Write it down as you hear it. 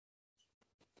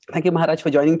Thank you, Maharaj,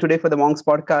 for joining today for the Monks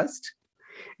podcast.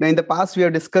 Now, in the past, we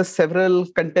have discussed several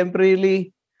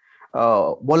contemporarily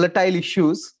volatile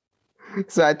issues.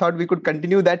 So I thought we could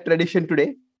continue that tradition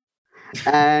today.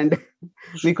 And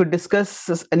we could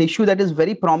discuss an issue that is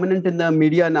very prominent in the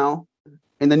media now,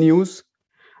 in the news,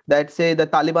 that say the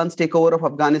Taliban's takeover of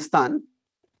Afghanistan.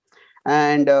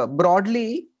 And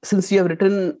broadly, since you have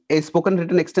written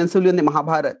extensively on the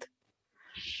Mahabharata,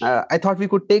 I thought we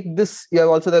could take this. You have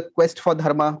also the quest for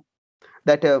dharma,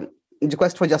 that the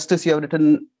quest for justice. You have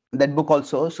written that book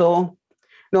also. So,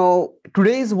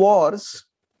 today's wars,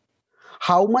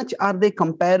 how much are they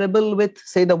comparable with,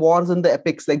 say, the wars in the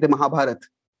epics like the Mahabharata?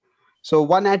 So,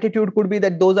 one attitude could be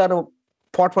that those are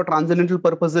fought for transcendental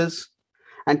purposes,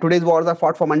 and today's wars are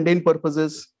fought for mundane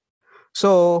purposes.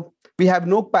 So, we have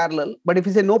no parallel. But if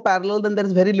we say no parallel, then there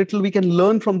is very little we can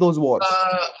learn from those wars.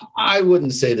 I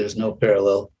wouldn't say there's no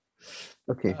parallel.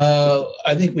 Okay.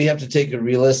 I think we have to take a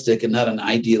realistic and not an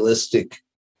idealistic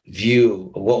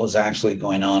view of what was actually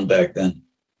going on back then.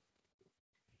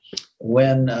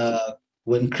 When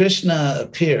Krishna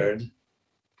appeared,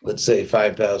 let's say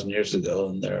 5,000 years ago,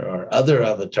 and there are other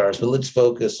avatars, but let's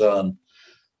focus on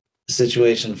the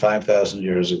situation 5,000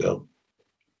 years ago,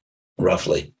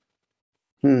 roughly.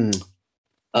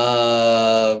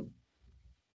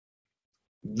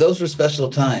 Those were special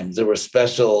times. There were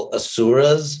special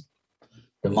asuras,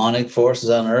 demonic forces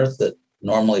on earth that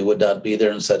normally would not be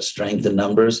there in such strength and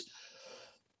numbers.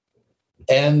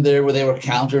 And they were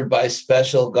countered by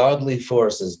special godly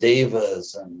forces,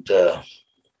 devas and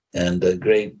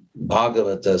great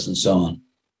Bhagavatas and so on.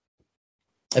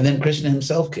 And then Krishna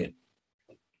himself came.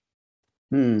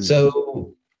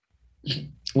 So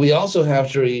we also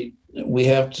have to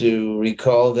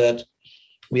recall that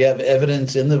we have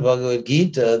evidence in the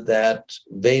Bhagavad-Gītā that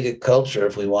Vedic culture,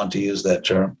 if we want to use that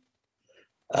term,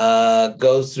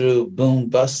 goes through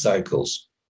boom-bust cycles.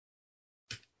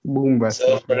 Boom-bust.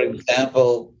 So, for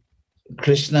example,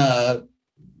 Krishna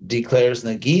declares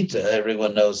in the Gita,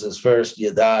 everyone knows this verse,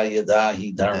 yada yada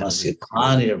hi dharmasya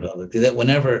glanirvavati, that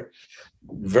whenever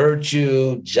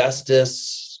virtue,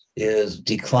 justice is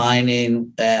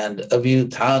declining, and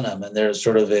avyutanam, and there's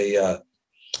sort of an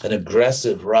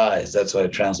aggressive rise. That's why I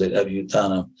translate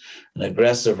avyutanam, an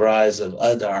aggressive rise of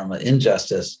adharma,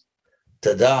 injustice.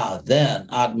 Tada, then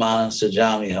atmanam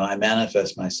sujamiham, I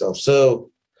manifest myself.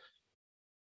 So,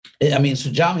 I mean,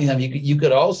 sujamiham, you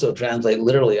could also translate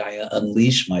literally, I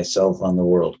unleash myself on the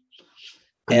world.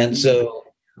 And so,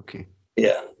 okay,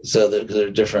 yeah, so there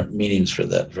are different meanings for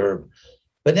that verb.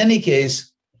 But in any case,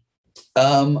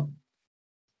 so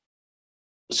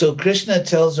Krishna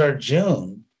tells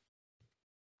Arjuna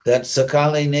that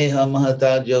sakale neha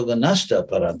mahata yoga nashta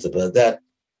parantapa,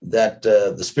 that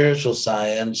the spiritual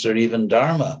science or even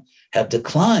dharma have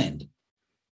declined.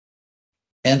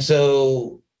 And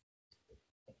so,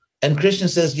 and Krishna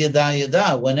says yada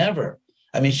yada, whenever.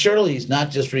 I mean, surely he's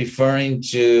not just referring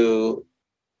to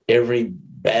every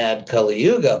bad Kali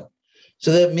Yuga.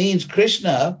 So that means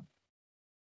Krishna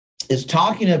is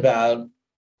talking about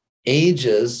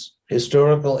ages,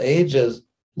 historical ages,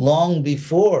 long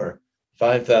before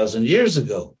 5,000 years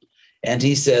ago. And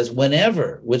he says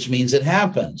whenever, which means it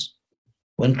happens.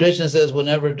 When Krishna says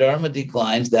whenever dharma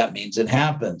declines, that means it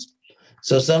happens.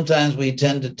 So sometimes we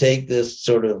tend to take this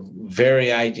sort of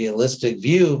very idealistic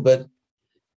view, but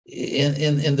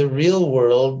in the real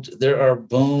world, there are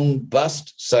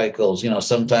boom-bust cycles.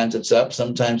 Sometimes it's up,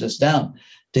 sometimes it's down.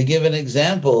 To give an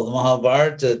example, the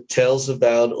Mahabharata tells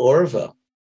about Urva,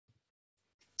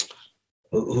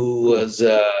 who was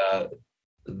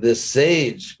this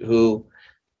sage who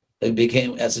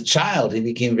became, as a child, he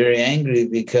became very angry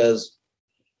because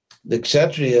the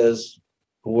Kshatriyas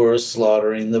were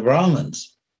slaughtering the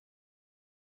Brahmins.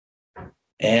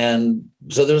 And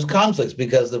so there was conflicts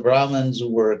because the Brahmins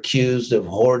were accused of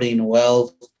hoarding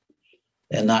wealth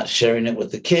and not sharing it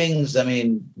with the kings. I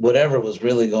mean, whatever was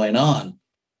really going on,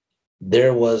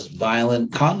 there was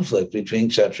violent conflict between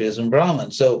Kshatriyas and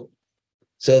Brahmins. So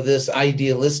this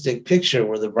idealistic picture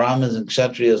where the Brahmins and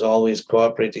Kshatriyas always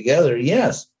cooperate together,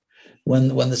 yes, when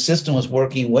the system was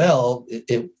working well,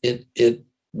 it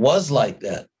was like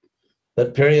that.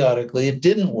 But periodically, it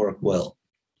didn't work well.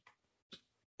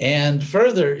 And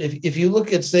further, if you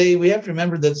look at, say, we have to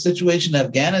remember that the situation in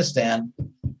Afghanistan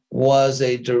was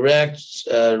a direct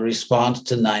response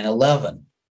to 9/11,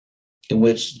 in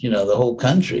which, the whole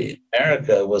country,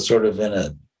 America, was sort of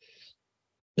was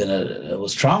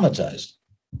traumatized.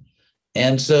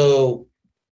 And so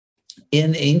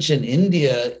in ancient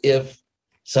India, if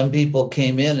some people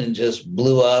came in and just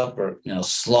blew up or,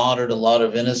 slaughtered a lot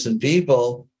of innocent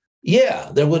people,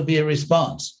 yeah, there would be a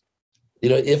response.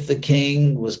 if the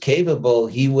king was capable,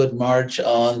 he would march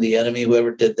on the enemy,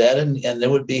 whoever did that, and there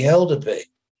would be hell to pay.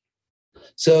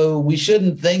 So we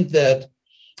shouldn't think that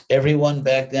everyone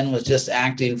back then was just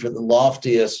acting for the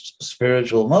loftiest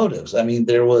spiritual motives. I mean,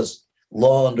 there was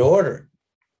law and order,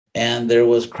 and there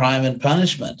was crime and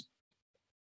punishment.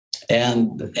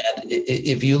 And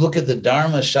if you look at the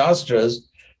Dharma Shastras,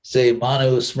 say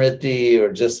Manu Smriti,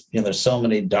 or just, there's so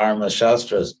many Dharma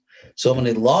Shastras, so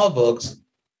many law books,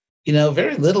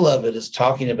 very little of it is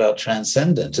talking about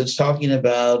transcendence. It's talking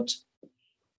about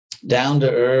down to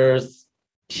earth,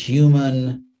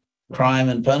 human crime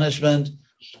and punishment.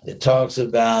 It talks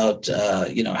about,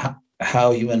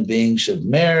 how human beings should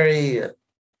marry,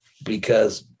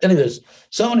 because there's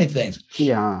so many things.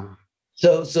 Yeah.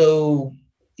 So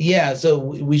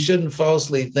we shouldn't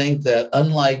falsely think that,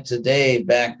 unlike today,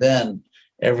 back then,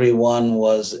 everyone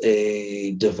was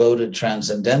a devoted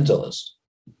transcendentalist.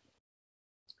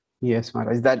 Yes,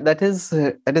 Maharaj. That is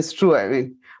true. I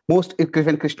mean,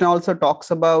 when Krishna also talks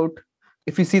about,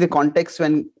 if you see the context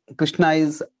when Krishna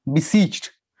is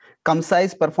besieged, Kamsa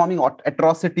is performing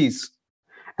atrocities,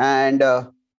 and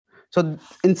so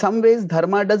in some ways,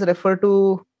 dharma does refer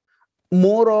to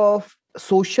more of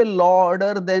social law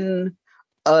order than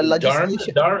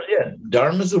legislation.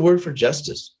 Dharma is the word for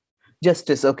justice.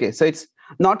 Justice. Okay, so it's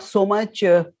not so much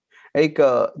like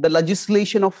the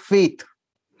legislation of faith.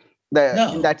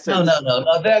 In that sense.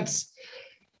 No. That's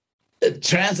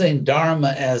translating dharma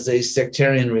as a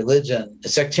sectarian religion,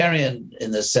 sectarian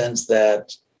in the sense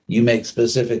that you make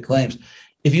specific claims.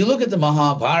 If you look at the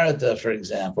Mahabharata, for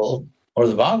example, or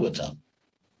the Bhagavatam,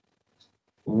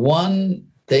 one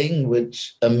thing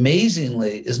which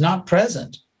amazingly is not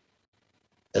present,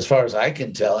 as far as I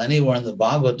can tell, anywhere in the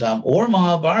Bhagavatam or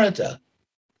Mahabharata,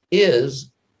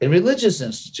 is a religious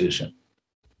institution.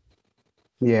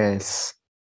 Yes.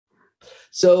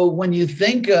 So when you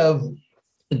think of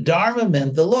dharma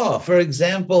meant the law, for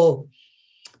example,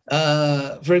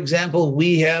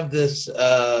 we have this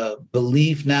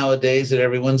belief nowadays that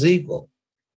everyone's equal.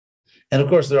 And of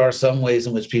course, there are some ways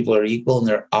in which people are equal, and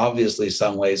there are obviously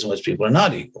some ways in which people are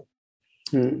not equal.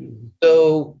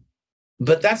 So,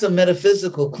 but that's a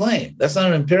metaphysical claim. That's not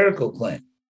an empirical claim.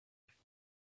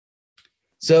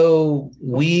 So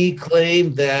we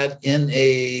claim that in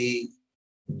a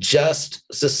just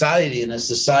society, in a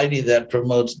society that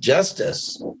promotes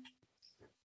justice,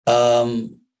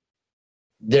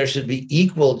 there should be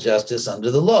equal justice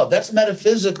under the law. That's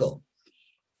metaphysical.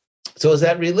 So is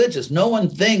that religious? No one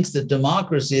thinks that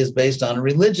democracy is based on a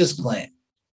religious claim,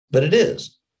 but it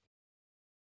is.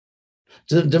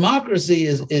 So democracy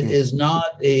is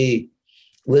not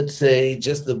let's say,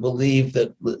 just the belief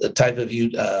that a type of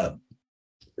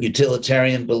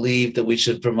utilitarian belief that we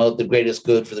should promote the greatest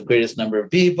good for the greatest number of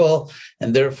people,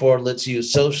 and therefore let's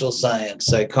use social science,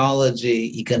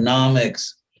 psychology,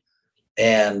 economics,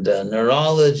 and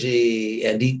neurology,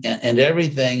 and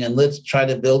everything, and let's try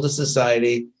to build a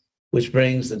society which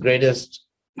brings the greatest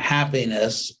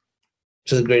happiness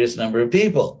to the greatest number of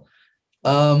people.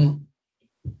 What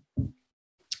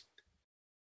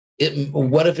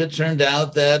if it turned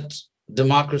out that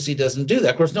democracy doesn't do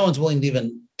that? Of course, no one's willing to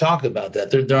even talk about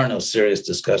that. There are no serious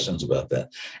discussions about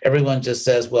that. Everyone just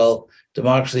says, well,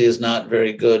 democracy is not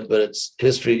very good, but it's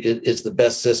the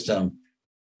best system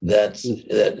that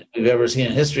we've ever seen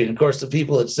in history. And of course, the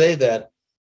people that say that,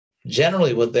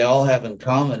 generally what they all have in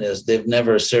common is they've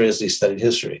never seriously studied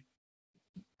history.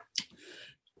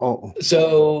 Oh.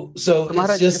 So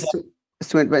Maharaj, it's just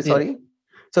sorry.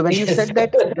 So when you said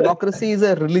that democracy is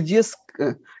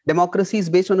democracy is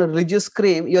based on a religious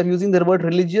claim, you are using the word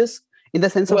religious in the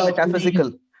sense of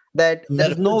metaphysical, that there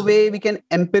is no way we can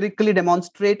empirically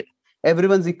demonstrate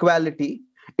everyone's equality.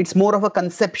 It's more of a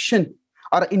conception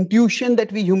or intuition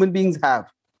that we human beings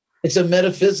have. It's a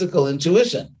metaphysical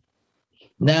intuition.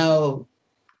 Now,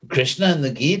 Krishna in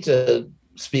the Gita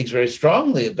speaks very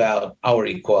strongly about our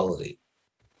equality,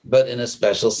 but in a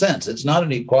special sense. It's not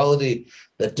an equality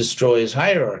that destroys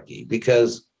hierarchy,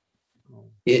 because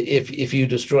if you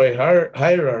destroy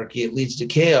hierarchy, it leads to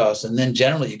chaos, and then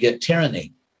generally you get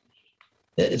tyranny.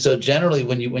 So generally,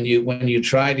 when you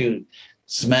try to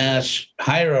smash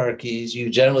hierarchies, you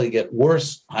generally get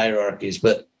worse hierarchies.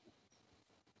 But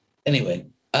anyway,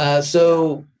 that's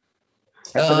a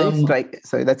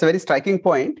very striking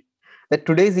point, that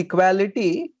today's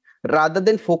equality, rather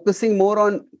than focusing more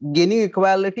on gaining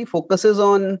equality, focuses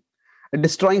on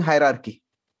destroying hierarchy.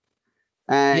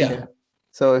 And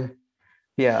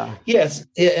yes,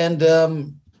 and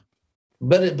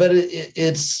but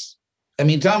it's, I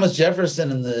mean, Thomas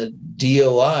Jefferson in the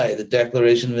DOI, the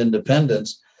Declaration of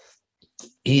Independence,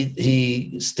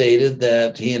 he stated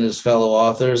that he and his fellow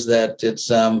authors that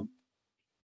it's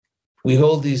we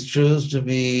hold these truths to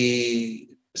be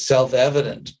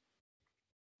self-evident,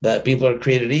 that people are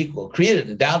created equal, created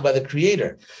and endowed by the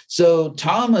Creator. So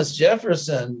Thomas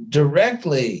Jefferson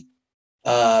directly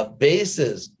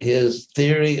bases his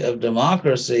theory of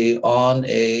democracy on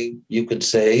you could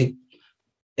say,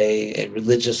 a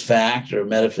religious fact or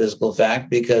metaphysical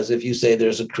fact, because if you say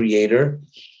there's a Creator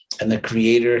and the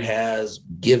Creator has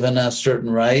given us certain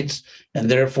rights,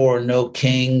 and therefore no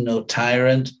king, no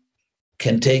tyrant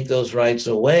can take those rights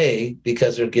away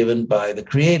because they're given by the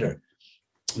Creator.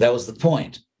 That was the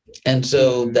point. And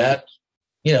so that,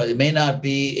 it may not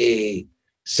be a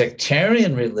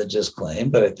sectarian religious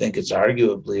claim, but I think it's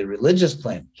arguably a religious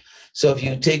claim. So if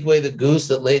you take away the goose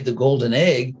that laid the golden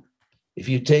egg, if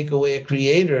you take away a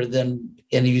Creator, then,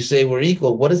 and you say we're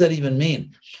equal, what does that even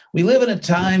mean? We live in a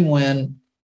time when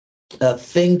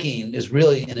thinking is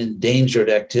really an endangered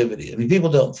activity. I mean,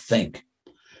 people don't think.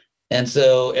 And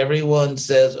so everyone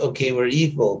says, okay, we're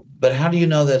equal, but how do you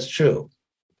know that's true?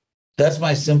 That's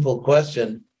my simple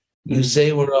question. You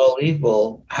say we're all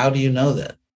equal. How do you know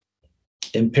that?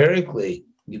 Empirically,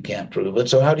 you can't prove it.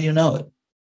 So how do you know it?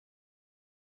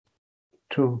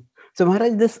 True. So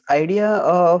Maharaj, this idea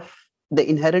of the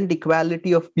inherent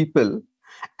equality of people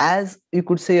as, you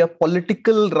could say, a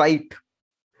political right,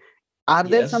 are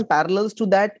there some parallels to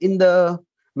that in the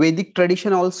Vedic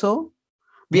tradition also?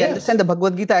 We understand the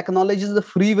Bhagavad-Gītā acknowledges the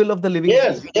free will of the living.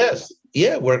 Yes.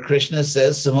 Yeah, where Krishna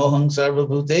says, Samohang Sarva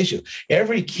Bhuteshu.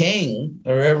 Every king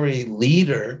or every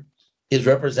leader is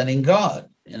representing God.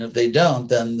 And if they don't,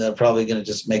 then they're probably going to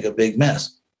just make a big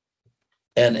mess.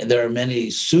 And there are many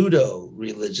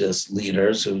pseudo-religious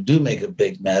leaders who do make a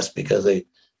big mess because they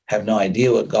have no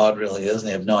idea what God really is, and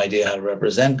they have no idea how to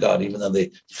represent God, even though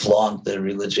they flaunt their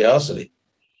religiosity.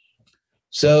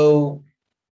 So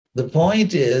the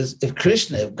point is, if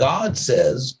God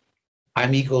says,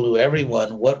 I'm equal to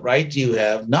everyone, what right do you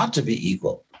have not to be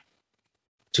equal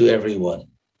to everyone?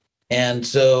 And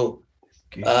so,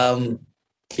 so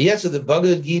the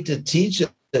Bhagavad-Gītā teaches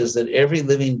that every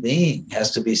living being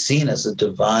has to be seen as a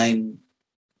divine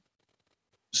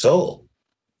soul.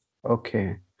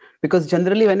 Okay. Because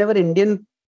generally, whenever Indian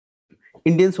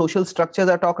social structures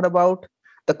are talked about,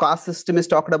 the caste system is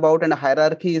talked about, and a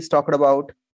hierarchy is talked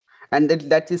about, and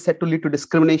that is said to lead to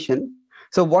discrimination.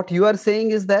 So what you are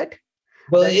saying is that,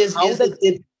 well, is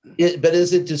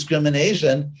it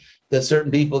discrimination that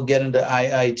certain people get into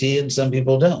IIT and some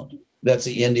people don't? That's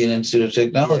the Indian Institute of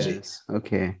Technology. Yes.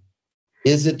 Okay.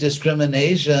 Is it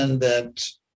discrimination that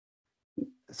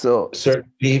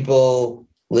certain people,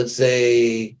 let's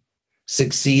say,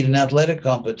 succeed in athletic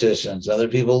competitions, other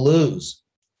people lose?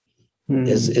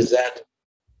 Is that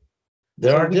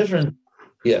there are different?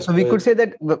 Yes. So we could say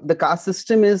that the caste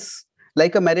system is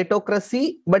like a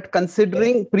meritocracy, but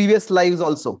considering previous lives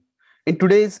also. In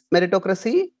today's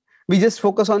meritocracy, we just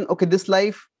focus on, okay, this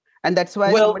life, and that's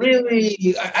why. Well,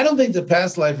 really, I don't think the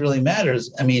past life really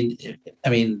matters. I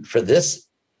mean, for this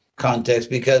context,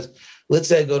 because let's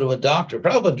say I go to a doctor.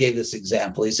 Prabhupada gave this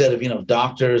example. He said, if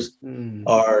doctors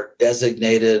are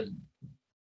designated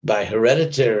by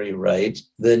hereditary right,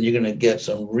 then you're going to get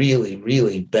some really,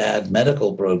 really bad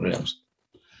medical programs.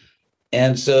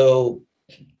 And so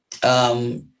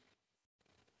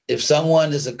if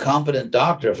someone is a competent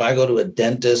doctor, if I go to a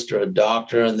dentist or a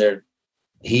doctor and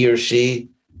he or she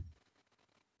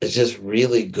is just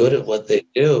really good at what they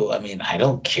do, I mean, I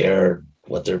don't care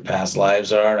what their past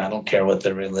lives are. I don't care what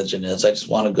their religion is. I just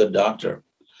want a good doctor.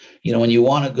 When you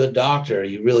want a good doctor,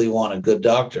 you really want a good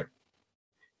doctor.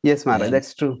 Yes, Maharaj,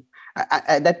 that's true.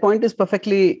 That point is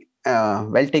perfectly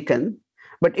well taken.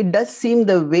 But it does seem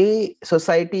the way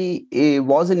society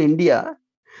was in India,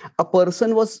 a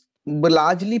person was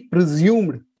largely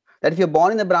presumed that if you're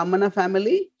born in a Brahmana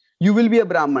family, you will be a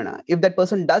Brahmana. If that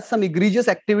person does some egregious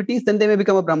activities, then they may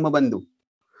become a Brahma Bandhu.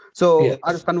 So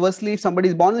conversely, if somebody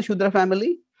is born in a Shudra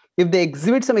family, if they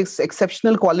exhibit some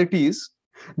exceptional qualities,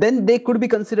 then they could be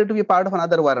considered to be a part of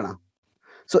another Varna.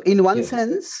 So in one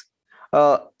sense,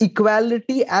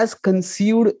 equality as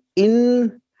conceived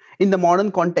in the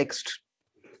modern context,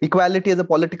 equality as a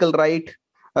political right,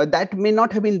 that may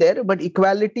not have been there, but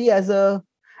equality as a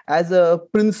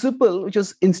principle which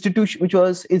was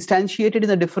instantiated in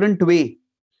a different way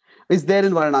is there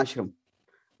in Varnashram.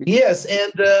 Yes,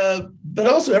 and but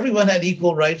also everyone had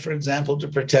equal right, for example, to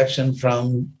protection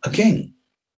from a king.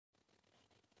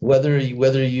 Whether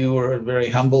you were a very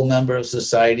humble member of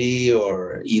society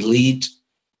or elite,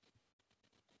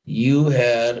 you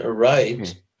had a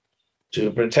right to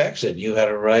protection. You had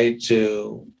a right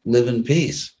to live in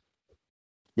peace.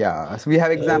 Yeah. So we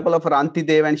have example of Ranti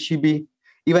Dev and Shibi.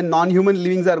 Even non-human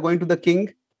livings are going to the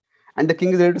king, and the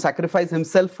king is ready to sacrifice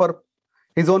himself for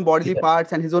his own bodily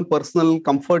parts and his own personal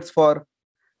comforts for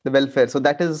the welfare. So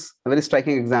that is a very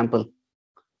striking example.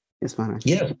 Yes, Maharaj.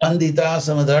 Yes, Pandita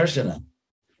Samadarshana.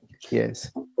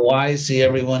 Yes. Why see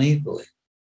everyone equally?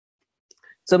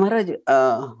 So Maharaj,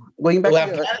 going back to to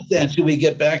Afghanistan, should we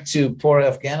get back to poor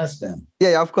Afghanistan?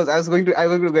 Yeah, of course. I was going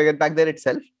to get back there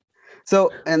itself.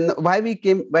 So, and why we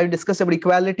discussed about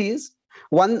equality is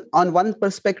on one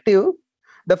perspective,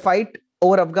 the fight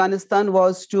over Afghanistan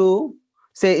was to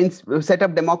set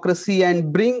up democracy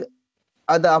and bring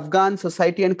the Afghan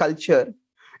society and culture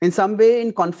in some way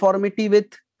in conformity with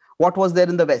what was there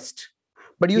in the West.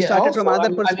 But you started also, from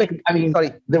another perspective.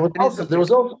 Sorry, there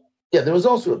was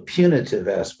also a punitive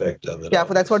aspect of it. Yeah,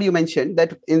 that's what you mentioned.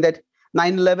 That in that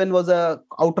 9/11 was a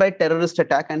outright terrorist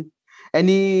attack, and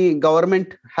any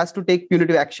government has to take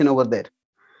punitive action over there.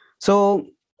 So,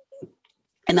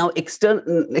 and now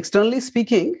externally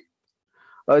speaking,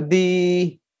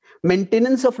 the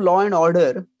maintenance of law and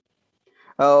order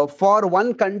for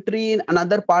one country in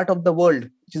another part of the world,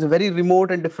 which is a very remote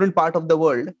and different part of the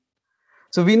world.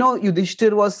 So we know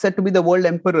Yudhishthir was said to be the world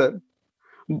emperor,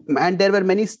 and there were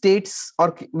many states,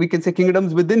 or we can say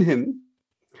kingdoms within him.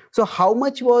 So how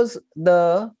much was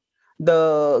the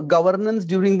governance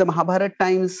during the Mahabharata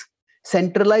times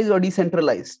centralized or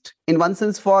decentralized? In one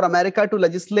sense, for America to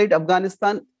legislate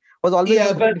Afghanistan was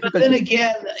always but then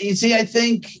again, you see, I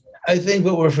think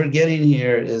what we're forgetting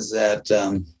here is that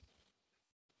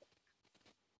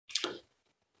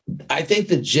I think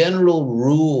the general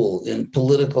rule in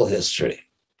political history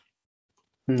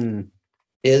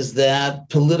is that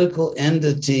political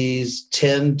entities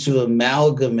tend to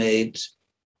amalgamate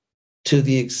to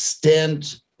the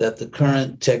extent that the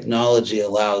current technology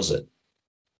allows it.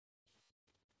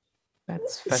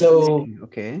 That's fascinating.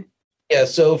 Okay. Yeah.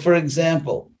 So, for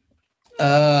example,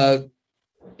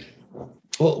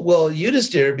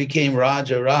 Yudhishthir became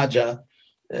Raja,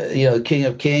 King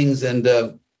of Kings, and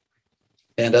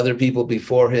other people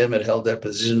before him had held that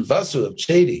position. Vasu of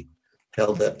Chedi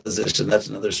held that position. That's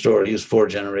another story. He was 4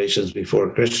 generations before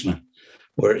Krishna,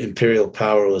 where imperial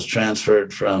power was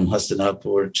transferred from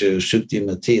Hastinapur to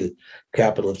Shuktimati, the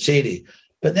capital of Chedi.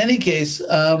 But in any case,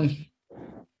 take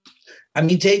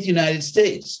the United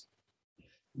States.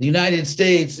 The United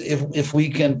States, if we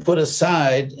can put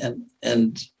aside,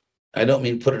 and I don't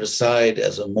mean put it aside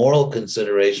as a moral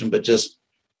consideration, but just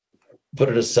put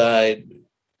it aside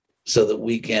so that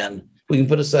we can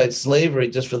put aside slavery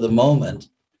just for the moment,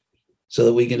 so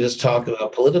that we can just talk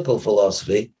about political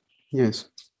philosophy. Yes.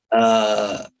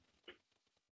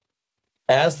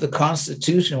 As the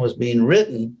Constitution was being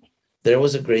written, there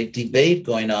was a great debate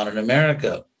going on in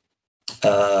America,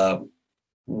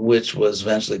 which was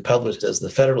eventually published as the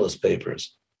Federalist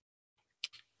Papers.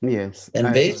 Yes.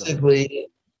 And basically,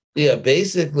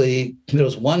 there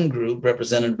was one group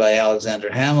represented by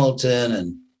Alexander Hamilton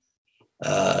and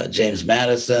James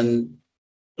Madison,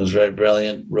 who was very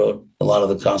brilliant, wrote a lot of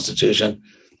the Constitution.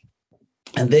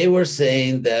 And they were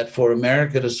saying that for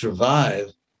America to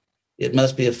survive, it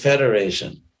must be a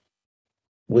federation,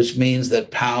 which means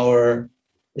that power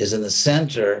is in the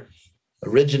center,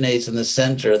 originates in the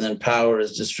center, and then power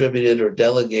is distributed or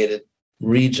delegated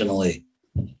regionally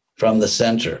from the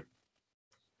center.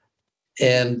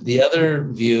 And the other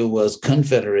view was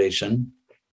confederation,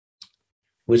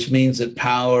 which means that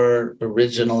power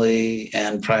originally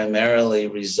and primarily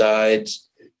resides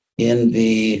in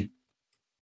the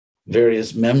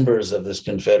various members of this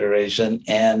confederation,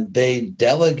 and they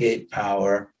delegate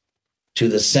power to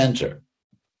the center.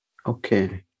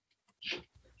 Okay.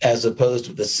 As opposed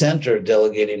to the center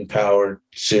delegating power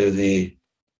to the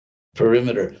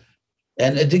perimeter.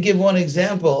 And to give one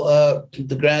example,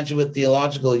 the Graduate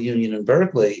Theological Union in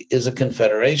Berkeley is a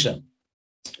confederation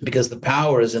because the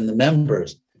power is in the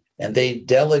members and they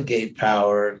delegate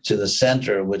power to the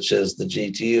center, which is the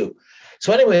GTU.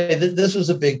 So anyway, this was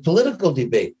a big political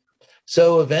debate.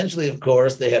 So eventually, of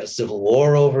course, they had a civil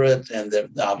war over it. And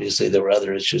obviously there were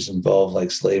other issues involved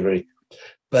like slavery.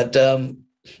 But so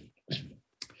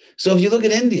if you look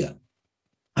at India,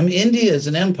 India is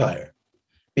an empire.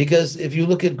 Because if you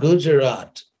look at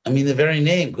Gujarat, the very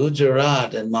name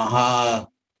Gujarat and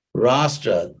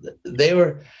Maharashtra, they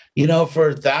were,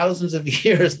 for thousands of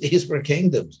years, these were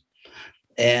kingdoms.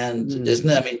 And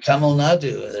Tamil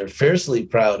Nadu, they're fiercely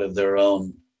proud of their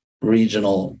own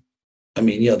regional,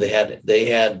 they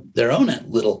had their own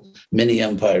little mini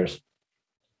empires.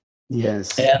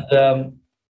 Yes. And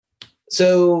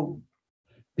so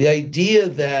the idea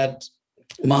that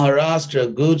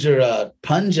Maharashtra, Gujarat,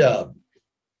 Punjab,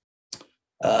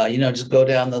 Just go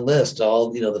down the list,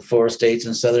 all, the 4 states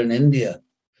in southern India,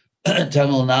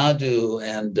 Tamil Nadu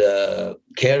and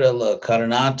Kerala,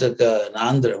 Karnataka, and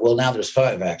Andhra. Well, now there's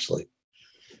 5, actually.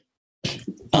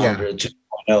 Andhra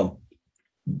 2.0,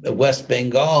 West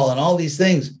Bengal, and all these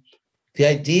things. The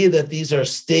idea that these are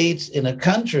states in a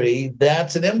country,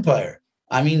 that's an empire.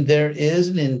 I mean, there is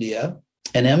in India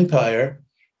an empire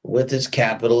with its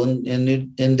capital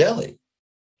in Delhi.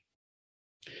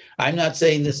 I'm not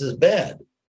saying this is bad.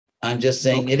 I'm just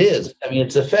saying it is. I mean,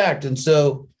 it's a fact. And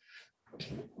so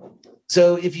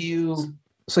if you...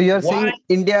 So you're saying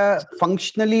India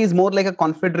functionally is more like a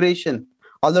confederation,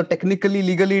 although technically,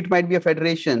 legally, it might be a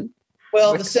federation.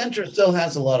 Well, the center still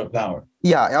has a lot of power.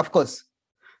 Yeah, of course.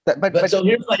 But so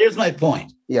here's my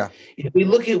point. Yeah. If we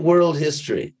look at world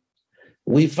history,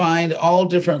 we find all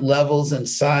different levels and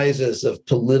sizes of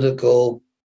political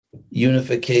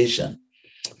unification.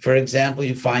 For example,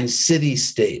 you find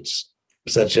city-states,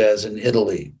 such as in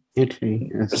Italy.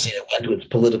 Italy, yes. It went to its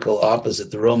political opposite.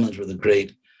 The Romans were the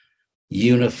great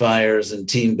unifiers and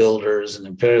team builders and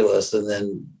imperialists, and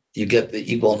then you get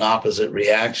the equal and opposite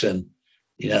reaction,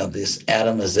 this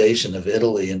atomization of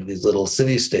Italy into these little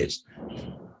city-states.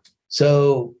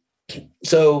 So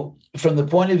from the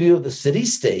point of view of the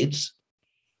city-states,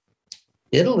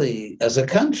 Italy as a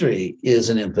country is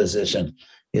an imposition.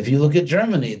 If you look at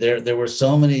Germany, there were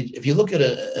so many. If you look at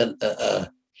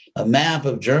a map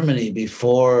of Germany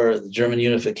before the German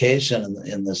unification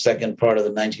in the second part of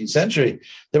the 19th century,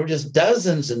 there were just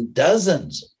dozens and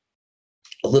dozens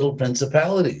of little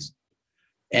principalities.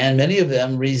 And many of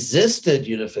them resisted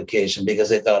unification because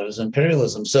they thought it was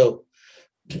imperialism. So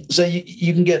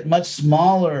you can get much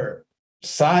smaller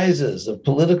sizes of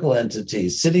political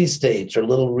entities, city-states or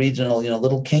little regional,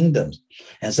 little kingdoms.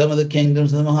 And some of the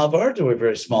kingdoms in the Mahabharata were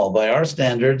very small. By our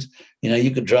standards,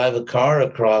 you could drive a car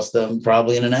across them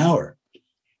probably in an hour.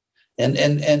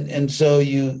 And so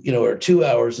or 2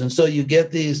 hours. And so you get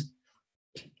these,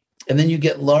 and then you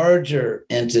get larger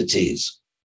entities.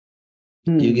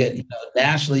 You get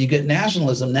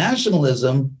nationalism.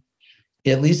 Nationalism,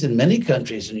 at least in many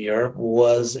countries in Europe,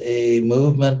 was a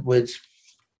movement which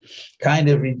kind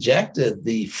of rejected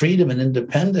the freedom and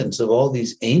independence of all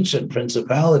these ancient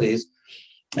principalities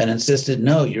and insisted,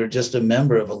 no, you're just a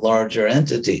member of a larger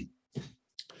entity.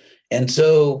 And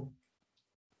so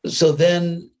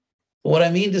then what I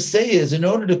mean to say is, in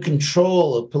order to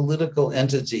control a political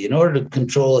entity, in order to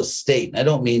control a state, and I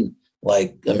don't mean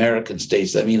like American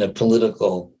states, I mean a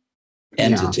political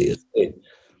entity, a state.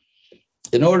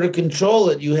 In order to control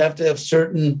it, you have to have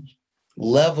certain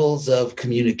levels of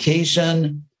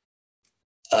communication.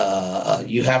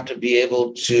 You have to be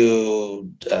able to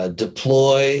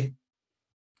deploy.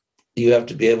 You have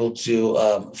to be able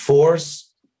to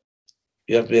force.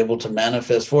 You have to be able to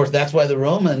manifest force. That's why the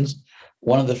Romans,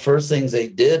 one of the first things they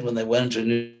did when they went into a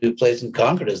new place and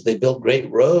conquered is they built great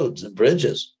roads and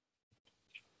bridges.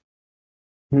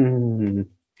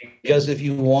 Because if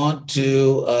you want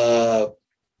to,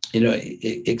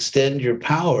 extend your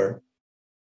power,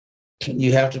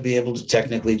 you have to be able to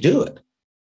technically do it.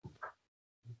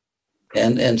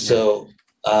 And so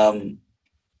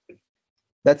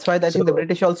that's why I think the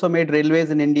British also made railways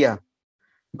in India.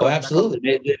 Oh,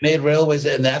 absolutely. They made railways,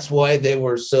 and that's why they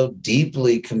were so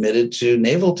deeply committed to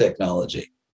naval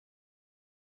technology.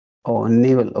 Oh,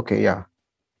 naval. Okay, yeah.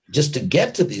 Just to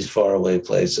get to these faraway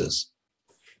places.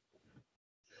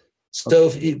 So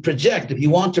if you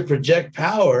want to project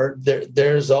power,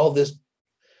 there's a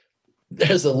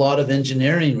lot of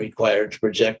engineering required to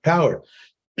project power.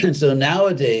 And so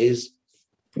nowadays,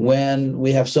 when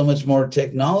we have so much more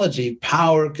technology,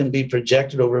 power can be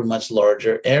projected over much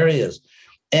larger areas.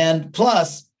 And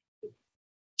plus,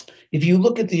 if you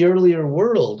look at the earlier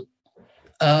world,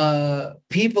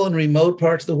 people in remote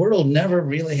parts of the world never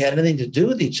really had anything to do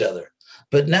with each other.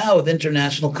 But now with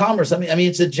international commerce, I mean,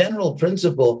 it's a general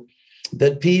principle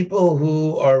that people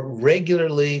who are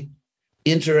regularly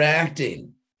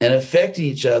interacting and affecting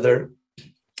each other,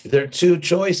 there are two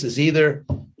choices. Either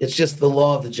it's just the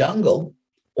law of the jungle,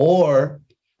 or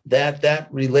that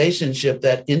relationship,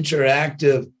 that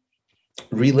interactive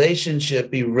relationship,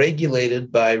 be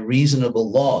regulated by reasonable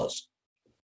laws.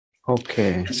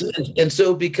 Okay. And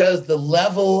so because the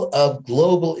level of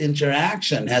global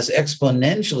interaction has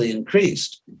exponentially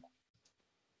increased,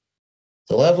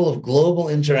 the level of global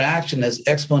interaction has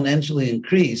exponentially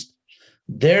increased.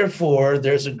 Therefore,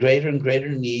 there's a greater and greater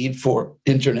need for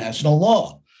international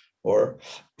law or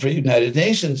for United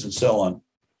Nations and so on.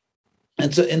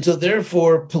 And so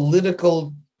therefore,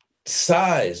 political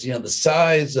size, the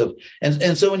size of,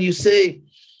 and so when you say,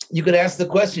 you could ask the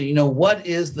question, what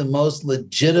is the most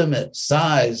legitimate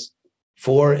size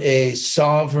for a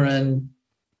sovereign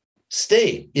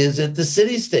state? Is it the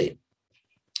city-state?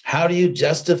 How do you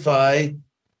justify,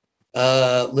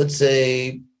 let's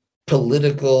say,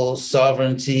 political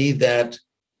sovereignty that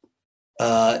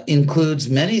includes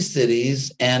many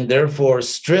cities and therefore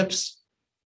strips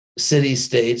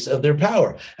city-states of their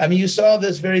power? I mean, you saw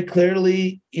this very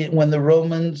clearly when the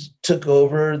Romans took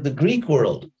over the Greek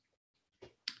world.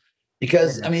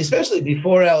 Because, I mean, especially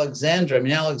before Alexander, I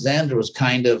mean, Alexander was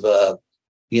kind of a,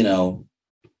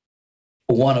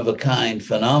 one-of-a-kind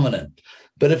phenomenon.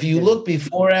 But if you look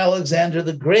before Alexander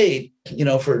the Great,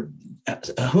 for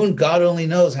whom God only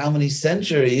knows how many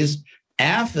centuries,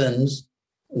 Athens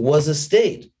was a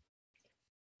state.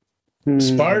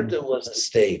 Sparta was a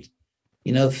state.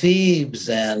 Thebes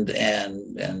and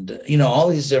all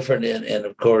these different, and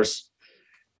of course,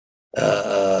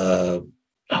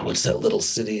 what's that little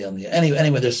city on the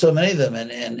anyway, there's so many of them,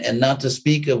 and not to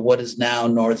speak of what is now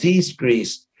northeast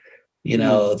Greece,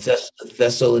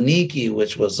 Thessaloniki,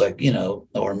 which was like,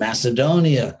 or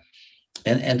Macedonia,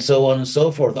 and so on and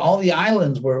so forth. All the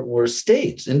islands were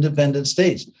states, independent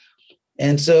states.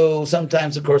 And so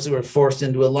sometimes, of course, they were forced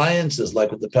into alliances,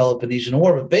 like with the Peloponnesian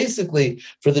War. But basically,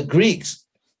 for the Greeks,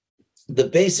 the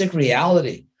basic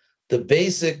reality, the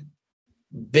basic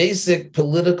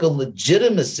political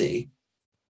legitimacy,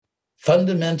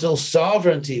 fundamental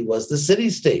sovereignty was the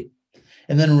city-state.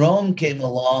 And then Rome came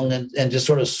along and just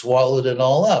sort of swallowed it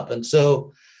all up. And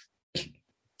so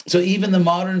even the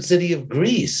modern city of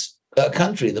Greece,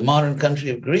 the modern country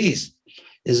of Greece,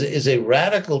 is a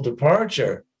radical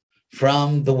departure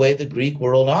from the way the Greek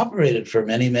world operated for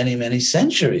many, many, many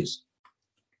centuries.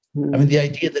 I mean, the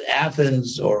idea that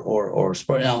Athens or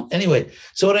Sparta. Now, anyway,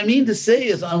 so what I mean to say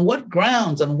is, on what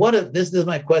grounds, this is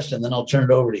my question, then I'll turn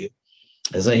it over to you,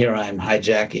 as I hear I'm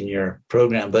hijacking your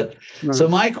program. But so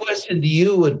my question to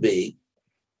you would be,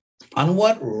 on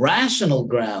what rational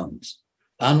grounds,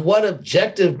 on what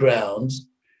objective grounds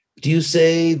do you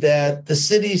say that the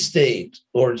city-state,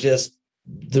 or just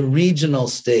the regional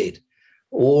state,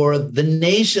 or the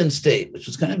nation state, which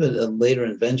was kind of a later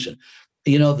invention,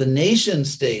 the nation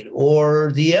state,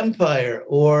 or the empire,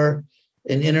 or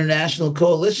an international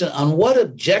coalition, on what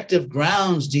objective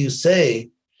grounds do you say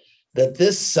that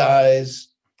this size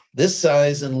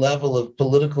and level of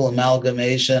political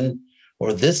amalgamation,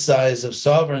 or this size of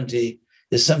sovereignty,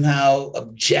 is somehow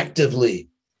objectively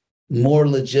more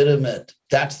legitimate?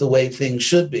 That's the way things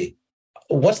should be.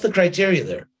 What's the criteria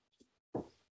there?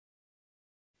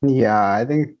 Yeah, I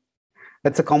think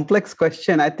that's a complex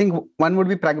question. I think one would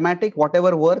be pragmatic,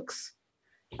 whatever works.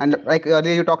 And like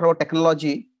earlier you talked about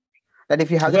technology, that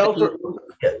if you have whatever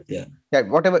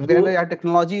you have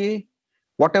technology,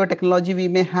 whatever technology we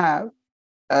may have,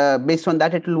 based on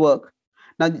that it will work.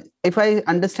 Now, if I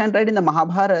understand right, in the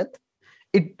Mahabharata,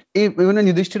 even when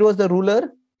Yudhishthira was the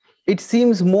ruler, it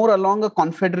seems more along a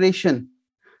confederation,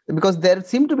 because there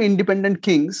seem to be independent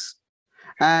kings.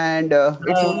 And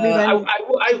it's only when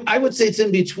I would say it's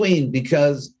in between,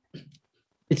 because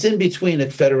it's in between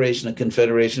a federation and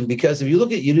confederation. Because if you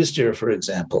look at Yudhishthira, for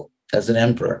example, as an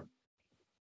emperor,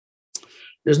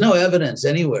 there's no evidence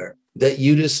anywhere that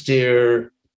Yudhishthira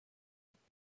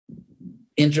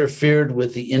interfered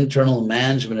with the internal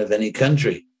management of any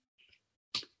country.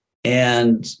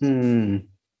 And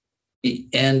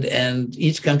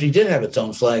each country did have its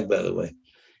own flag, by the way.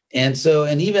 And so,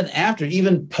 and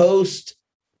even post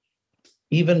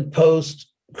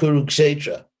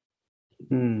Kurukshetra,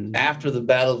 after the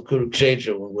Battle of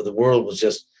Kurukshetra, where the world was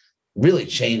just really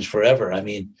changed forever. I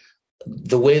mean,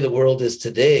 the way the world is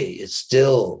today is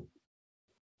still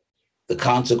the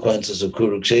consequences of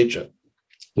Kurukshetra,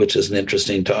 which is an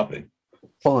interesting topic.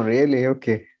 Oh, really?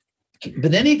 Okay. But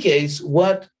in any case,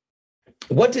 what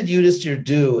did Yudhishthira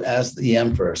do as the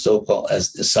emperor, so-called,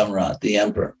 as the Samrat, the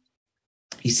emperor?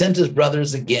 He sent his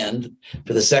brothers again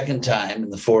for the second time in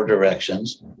the 4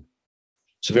 directions.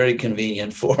 It's very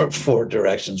convenient for 4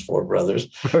 directions, 4 brothers.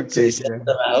 Okay, so he sent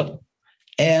them out.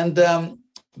 And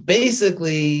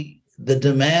basically, the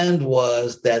demand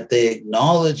was that they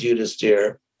acknowledge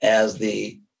Yudhishthira as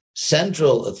the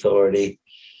central authority.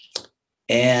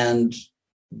 And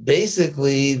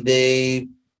basically, they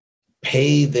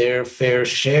pay their fair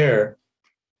share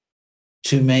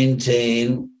to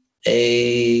maintain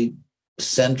a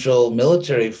central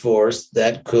military force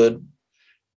that could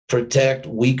protect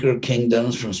weaker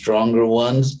kingdoms from stronger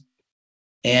ones,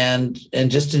 and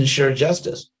just ensure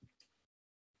justice.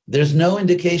 There's no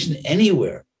indication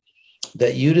anywhere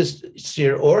that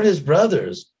Yudhishthira or his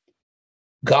brothers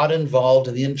got involved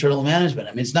in the internal management.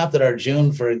 I mean, it's not that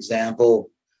Arjuna, for example,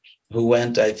 who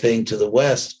went, I think, to the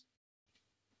west,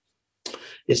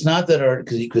 it's not that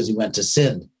because he went to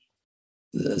Sindh,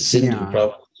 Sindhu,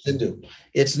 probably Sindhu.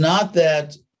 It's not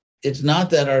that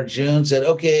Arjuna said,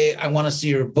 okay, I want to see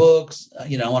your books.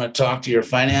 I want to talk to your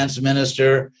finance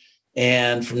minister.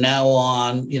 And from now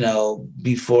on,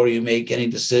 before you make any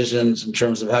decisions in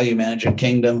terms of how you manage your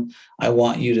kingdom, I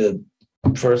want you to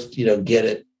first, get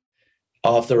it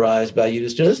authorized by you.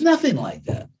 There's nothing like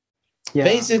that. Yeah.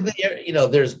 Basically,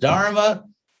 there's Dharma,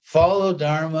 follow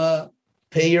Dharma,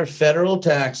 pay your federal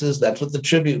taxes. That's what the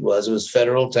tribute was. It was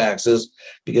federal taxes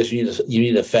because you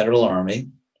need a federal army.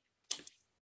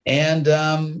 And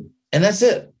that's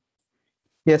it.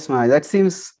 Yes, Maharaj. That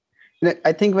seems,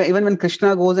 I think even when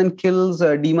Krishna goes and kills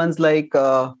demons like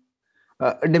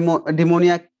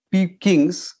demoniac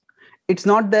kings, it's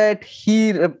not that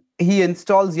he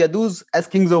installs Yadus as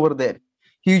kings over there.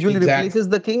 He usually replaces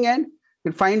the king and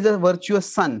it finds a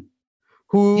virtuous son.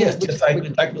 Just like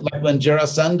when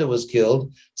Jarasandha was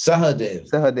killed,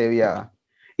 Sahadev, yeah.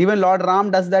 Even Lord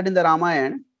Ram does that in the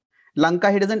Ramayana.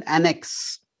 Lanka, he doesn't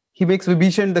annex. He makes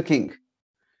Vibhishan the king.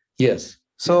 Yes.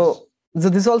 So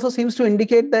this also seems to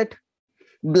indicate that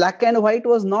black and white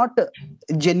was not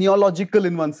genealogical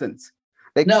in one sense.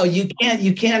 No, you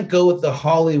can't go with the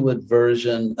Hollywood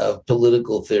version of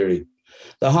political theory.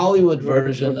 The Hollywood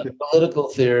version of political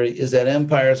theory is that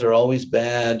empires are always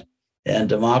bad and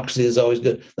democracy is always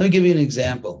good. Let me give you an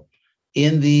example.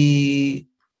 In the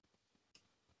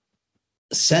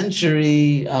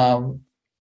century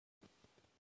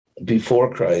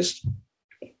before Christ,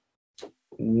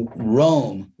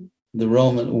 Rome, the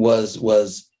Roman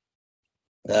was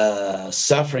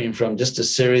suffering from just a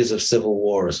series of civil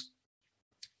wars.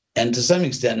 And to some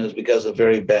extent, it was because of a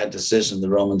very bad decision the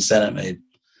Roman Senate made.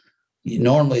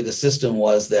 Normally, the system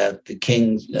was that the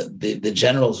kings, the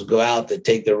generals would go out, they'd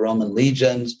take their Roman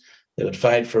legions, they would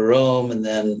fight for Rome, and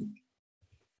then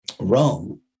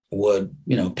Rome would,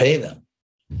 pay them.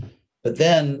 But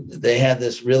then they had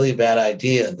this really bad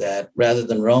idea that rather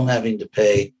than Rome having to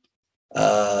pay,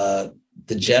 the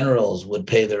generals would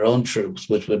pay their own troops,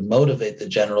 which would motivate the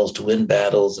generals to win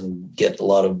battles and get a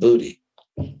lot of booty.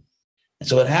 And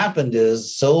so what happened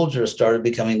is soldiers started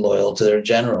becoming loyal to their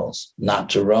generals, not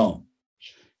to Rome.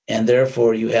 And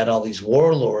therefore, you had all these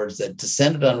warlords that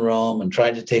descended on Rome and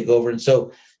tried to take over. And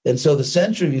so the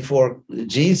century before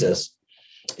Jesus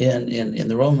in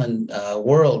the Roman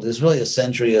world is really a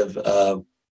century of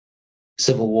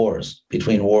civil wars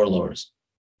between warlords.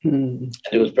 And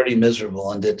it was pretty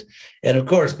miserable. And of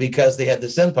course, because they had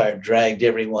this empire, dragged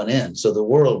everyone in. So the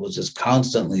world was just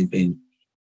constantly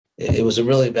it was a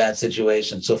really bad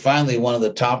situation. So finally, one of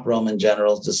the top Roman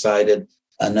generals decided,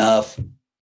 enough,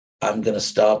 I'm going to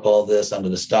stop all this. I'm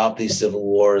going to stop these civil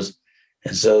wars.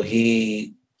 And so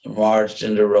he marched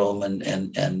into Rome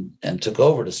and took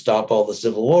over to stop all the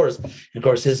civil wars. And of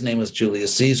course, his name was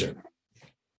Julius Caesar.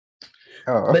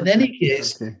 But in any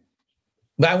case,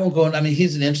 but I won't go in. I mean,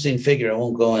 he's an interesting figure. I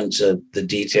won't go into the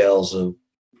details of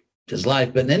his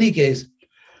life. But in any case,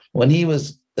 when he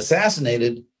was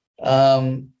assassinated,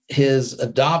 his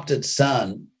adopted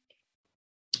son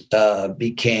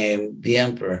became the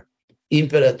emperor,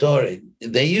 imperatore.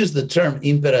 They used the term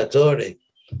imperatore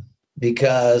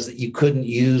because you couldn't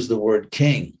use the word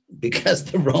king because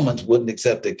the Romans wouldn't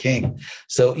accept a king.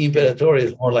 So imperatore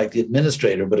is more like the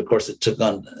administrator, but of course it took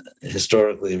on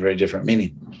historically a very different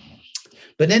meaning.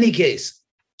 But in any case,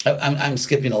 I'm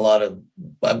skipping a lot of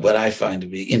what I find to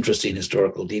be interesting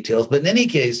historical details. But in any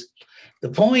case, the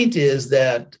point is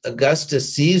that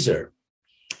Augustus Caesar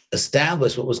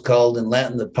established what was called in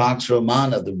Latin the Pax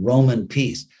Romana, the Roman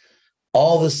peace.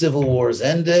 All the civil wars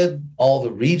ended, all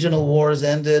the regional wars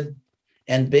ended,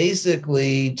 and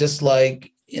basically, just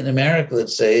like in America,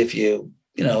 let's say, if you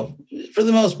for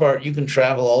the most part, you can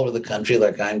travel all over the country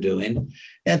like I'm doing,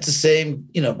 and it's the same,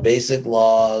 basic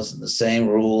laws and the same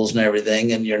rules and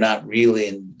everything, and you're not really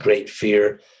in great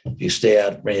fear. If you stay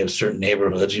out of certain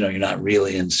neighborhoods, you're not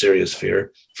really in serious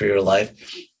fear for your life.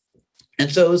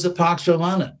 And so it was a Pax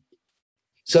Romana.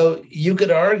 So you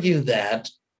could argue that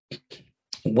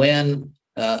when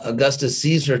Augustus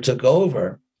Caesar took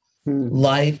over,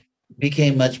 life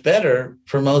became much better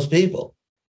for most people.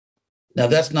 Now,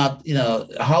 that's not,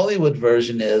 Hollywood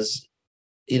version is,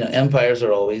 empires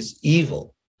are always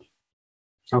evil.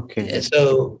 Okay. And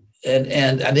so,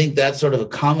 and I think that's sort of a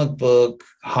comic book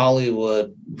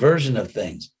Hollywood version of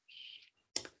things.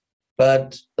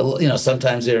 But,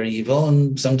 sometimes they're evil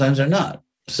and sometimes they're not.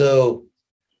 So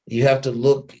you have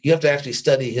to actually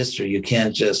study history. You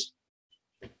can't just,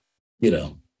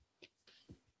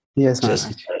 Yes,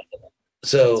 just,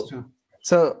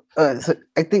 So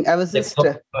I think I was just...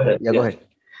 go ahead.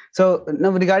 So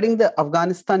now regarding the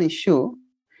Afghanistan issue,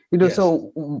 Yes.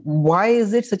 So why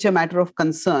is it such a matter of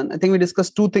concern? I think we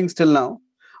discussed two things till now.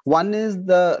 One is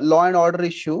the law and order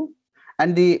issue,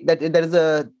 and that there is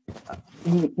a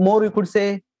more, you could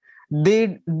say,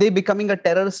 they becoming a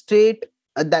terror state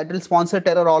that will sponsor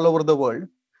terror all over the world,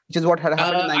 which is what had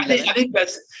happened in 9/11. I think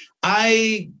that's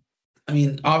I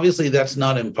mean, obviously that's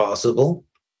not impossible.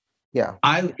 Yeah.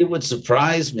 It would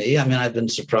surprise me. I mean, I've been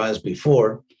surprised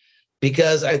before,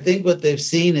 because I think what they've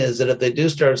seen is that if they do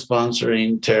start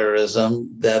sponsoring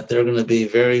terrorism, that there are going to be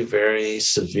very, very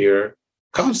severe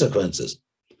consequences.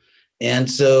 And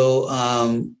so,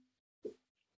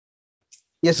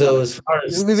 yes. So as far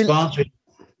as sponsoring,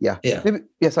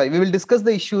 sorry, we will discuss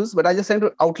the issues, but I just trying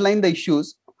to outline the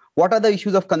issues. What are the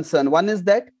issues of concern? One is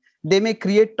that they may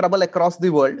create trouble across the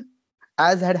world,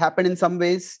 as had happened in some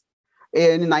ways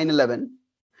in 9/11.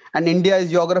 And India is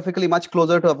geographically much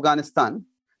closer to Afghanistan.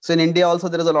 So in India also,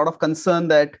 there is a lot of concern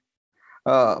that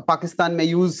Pakistan may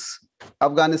use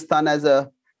Afghanistan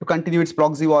to continue its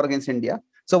proxy war against India.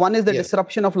 So one is the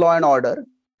disruption of law and order.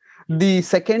 The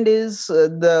second is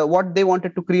what they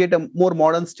wanted to create a more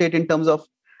modern state in terms of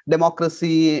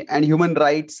democracy and human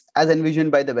rights as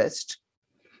envisioned by the West.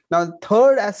 Now, the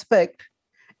third aspect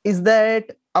is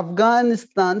that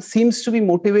Afghanistan seems to be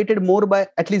motivated more by,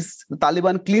 at least the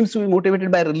Taliban claims to be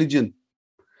motivated by religion.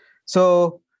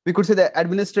 So we could say the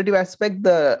administrative aspect,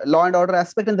 the law and order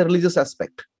aspect, and the religious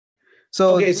aspect.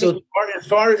 So okay, so as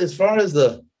far as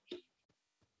the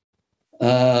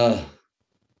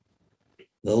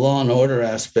law and order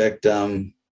aspect,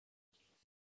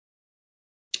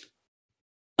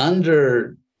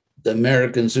 under the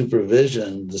American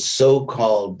supervision, the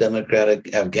so-called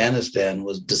democratic Afghanistan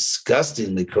was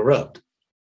disgustingly corrupt.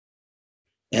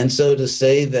 And so to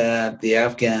say that the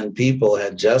Afghan people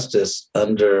had justice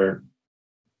under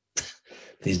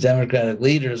these democratic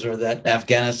leaders, or that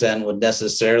Afghanistan would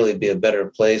necessarily be a better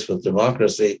place with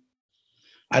democracy,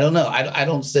 I don't know. I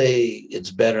don't say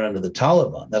it's better under the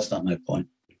Taliban. That's not my point.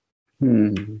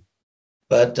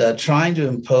 But trying to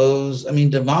impose, I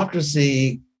mean,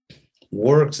 democracy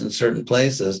works in certain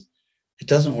places. It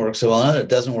doesn't work so well. It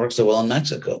doesn't work so well in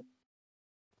Mexico.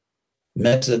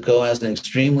 Mexico has an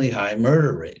extremely high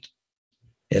murder rate.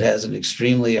 It has an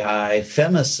extremely high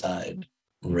femicide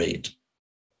rate,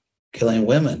 killing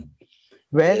women.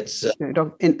 Where? It's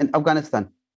in Afghanistan.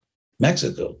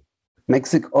 Mexico.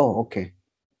 Oh, okay.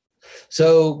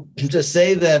 So to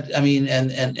say that, I mean,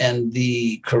 and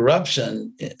the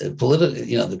corruption,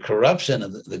 the corruption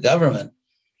of the government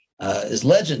is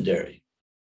legendary.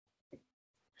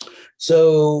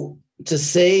 So to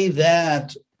say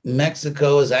that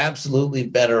Mexico is absolutely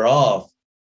better off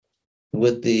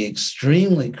with the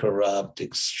extremely corrupt,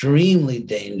 extremely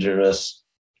dangerous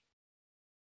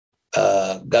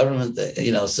government,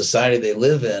 society they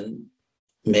live in,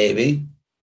 maybe.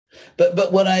 But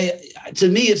to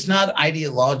me, it's not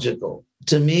ideological.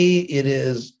 To me, it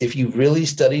is, if you've really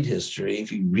studied history,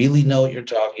 if you really know what you're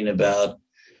talking about,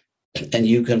 and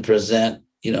you can present,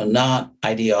 not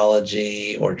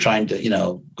ideology or trying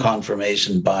to,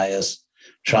 confirmation bias,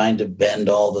 trying to bend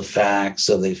all the facts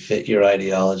so they fit your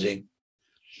ideology.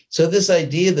 So this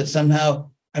idea that somehow,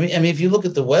 I mean, if you look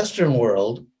at the Western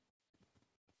world,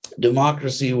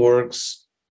 democracy works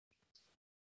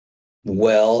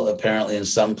well, apparently in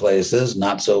some places,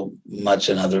 not so much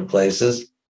in other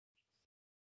places.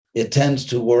 It tends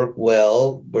to work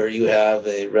well where you have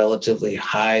a relatively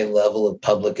high level of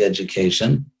public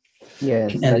education.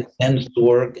 Yes. And it tends to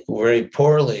work very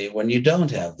poorly when you don't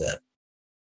have that.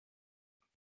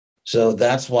 So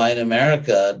that's why in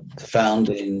America, the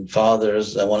founding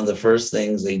fathers, one of the first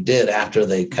things they did after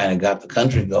they kind of got the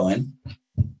country going,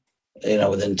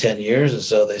 within 10 years or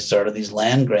so, they started these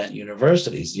land grant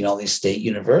universities, these state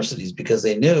universities, because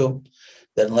they knew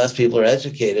that unless people are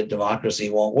educated, democracy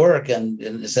won't work. And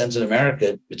in a sense, in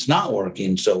America, it's not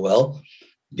working so well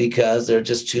because there are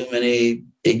just too many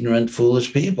ignorant,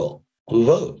 foolish people who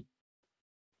vote.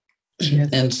 Yes.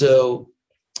 And so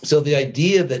the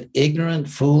idea that ignorant,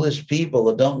 foolish people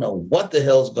that don't know what the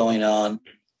hell's going on,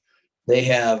 they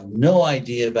have no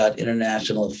idea about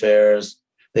international affairs,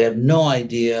 they have no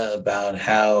idea about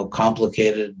how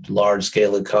complicated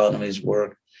large-scale economies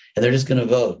work, and they're just going to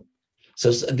vote.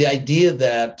 So the idea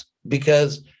that,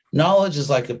 because knowledge is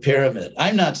like a pyramid,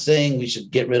 I'm not saying we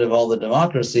should get rid of all the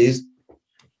democracies.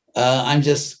 I'm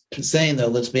just saying, though,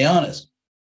 let's be honest,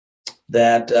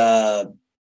 that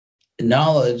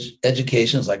knowledge,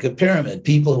 education is like a pyramid.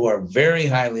 People who are very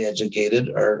highly educated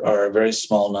are a very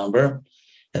small number.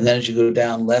 And then as you go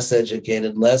down, less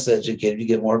educated, you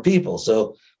get more people.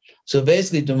 So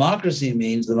basically, democracy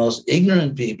means the most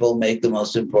ignorant people make the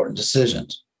most important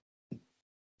decisions.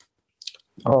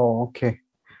 Oh, okay.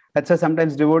 That's why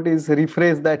sometimes devotees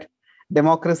rephrase that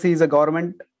democracy is a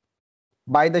government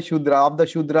by the Shudra, of the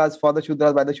Shudras, for the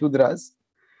Shudras, by the Shudras,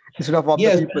 instead of the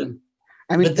Yes, people.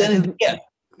 I mean, but that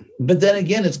is. then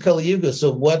again, it's Kali Yuga.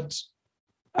 So what?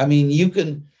 I mean, you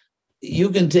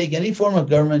can take any form of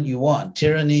government you want: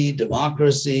 tyranny,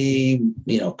 democracy,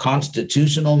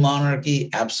 constitutional monarchy,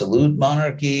 absolute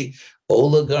monarchy,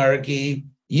 oligarchy,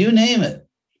 you name it.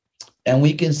 And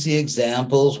we can see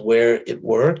examples where it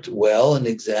worked well and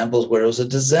examples where it was a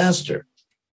disaster.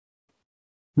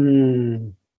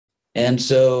 And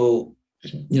so,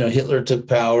 Hitler took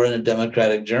power in a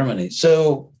democratic Germany.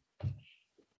 So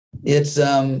it's,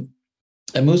 and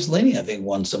Mussolini, I think,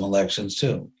 won some elections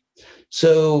too.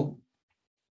 So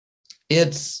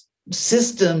it's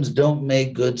systems don't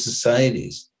make good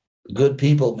societies. Good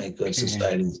people make good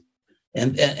societies.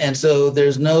 And so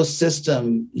there's no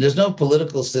system, there's no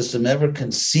political system ever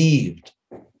conceived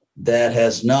that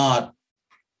has not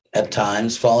at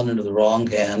times fallen into the wrong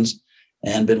hands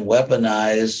and been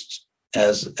weaponized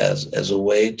as a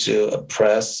way to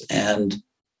oppress and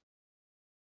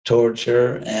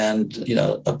torture and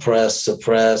oppress,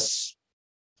 suppress.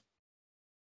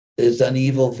 It's done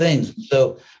evil things.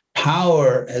 So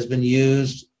power has been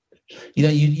used.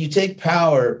 You take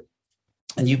power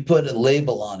and you put a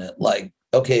label on it, like,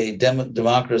 okay,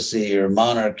 democracy or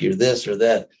monarchy or this or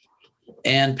that.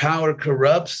 And power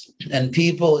corrupts, and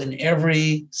people in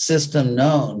every system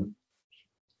known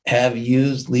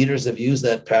leaders have used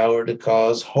that power to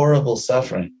cause horrible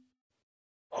suffering,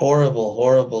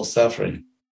 horrible suffering,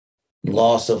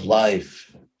 loss of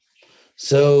life.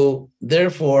 So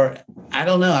therefore, I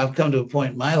don't know, I've come to a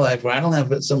point in my life where I don't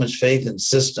have so much faith in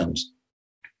systems.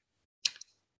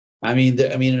 I mean,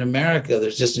 in America,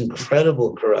 there's just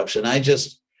incredible corruption. I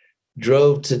just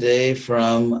drove today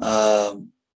from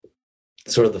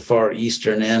sort of the far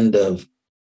eastern end of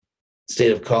the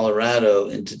state of Colorado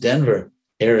into Denver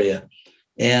area.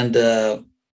 And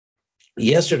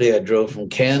yesterday I drove from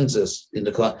Kansas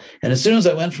into Colorado. And as soon as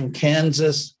I went from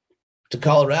Kansas to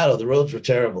Colorado, the roads were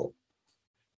terrible.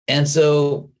 And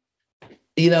so,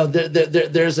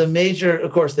 there's a major,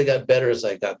 of course, they got better as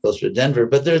I got closer to Denver,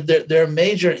 but there are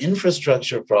major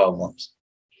infrastructure problems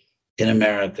in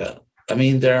America. I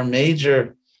mean, there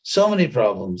are so many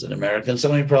problems in America and so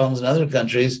many problems in other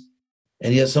countries,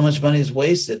 and yet so much money is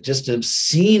wasted. Just an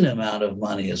obscene amount of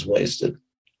money is wasted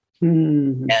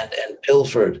and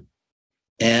pilfered.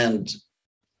 And,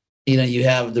 you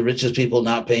have the richest people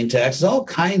not paying taxes, all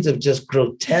kinds of just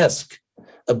grotesque,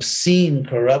 obscene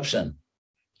corruption.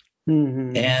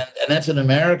 And that's in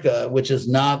America, which is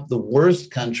not the worst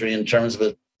country in terms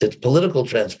of its political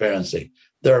transparency.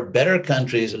 There are better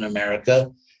countries in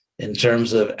America in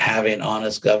terms of having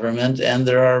honest government, and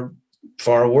there are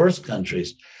far worse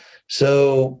countries.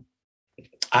 So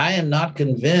I am not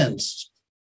convinced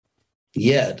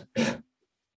yet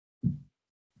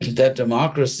that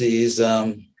democracies,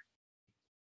 I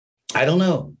don't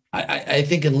know. I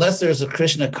think unless there's a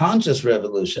Krishna conscious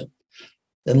revolution,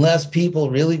 unless people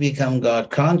really become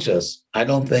God conscious, I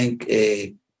don't think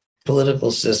a political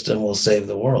system will save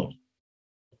the world.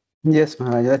 Yes,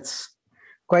 Maharaj, that's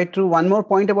quite true. One more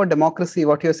point about democracy.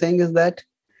 What you're saying is that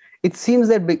it seems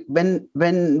that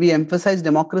when we emphasize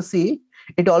democracy,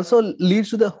 it also leads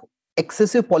to the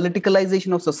excessive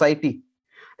politicalization of society,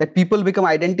 that people become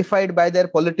identified by their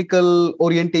political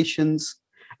orientations,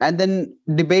 and then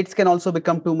debates can also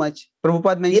become too much.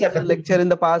 Prabhupada mentioned in a lecture in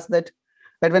the past that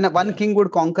when one king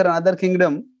would conquer another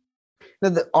kingdom,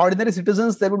 the ordinary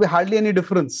citizens, there would be hardly any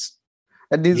difference.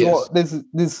 That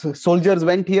these soldiers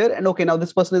went here, and okay, now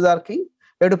this person is our king,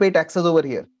 we have to pay taxes over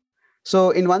here.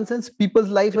 So in one sense, people's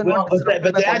lives are not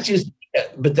disrupted.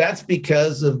 But that's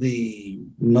because of the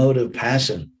mode of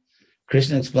passion.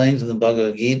 Krishna explains in the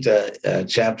Bhagavad-Gītā,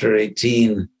 chapter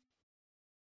 18,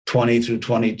 20 through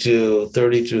 22,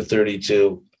 30 through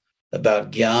 32, about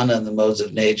jnana and the modes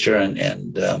of nature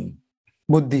and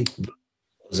buddhi.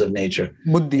 Modes of nature.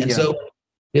 Buddhi, and so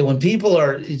when people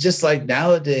are, just like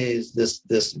nowadays,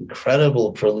 this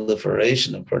incredible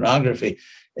proliferation of pornography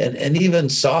and even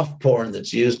soft porn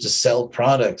that's used to sell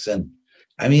products. And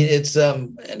I mean, it's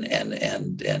and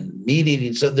meat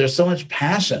eating. So there's so much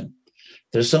passion.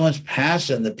 There's so much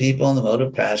passion that people in the mode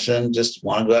of passion just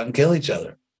want to go out and kill each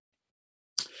other.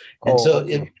 And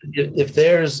if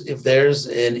there's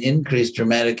an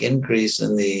dramatic increase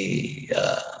in the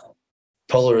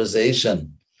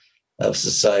polarization of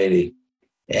society,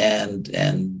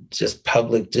 and just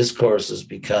public discourses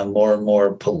become more and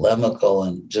more polemical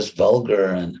and just vulgar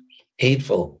and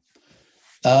hateful,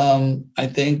 I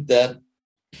think that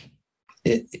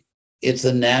it's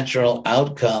the natural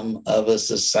outcome of a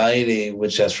society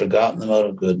which has forgotten the mode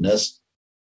of goodness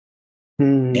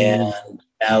and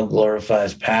now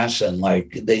glorifies passion.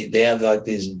 Like they have like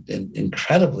these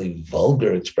incredibly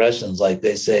vulgar expressions. Like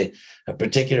they say a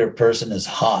particular person is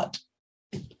hot,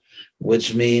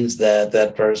 which means that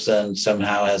that person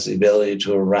somehow has the ability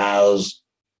to arouse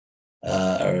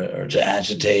or to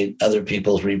agitate other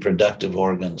people's reproductive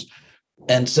organs.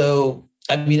 And so,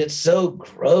 I mean, it's so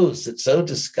gross. It's so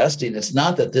disgusting. It's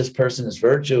not that this person is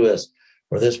virtuous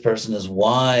or this person is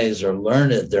wise or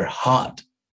learned. They're hot.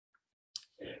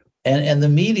 And the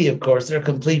media, of course, they're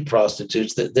complete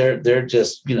prostitutes. They're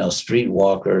just,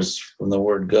 streetwalkers from the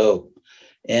word go.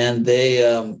 And they,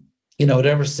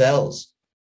 whatever sells,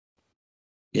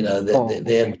 they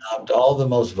adopt all the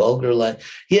most vulgar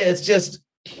life. Yeah, it's just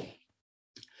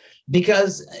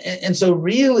because, and so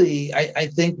really, I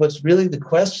think what's really the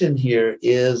question here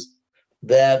is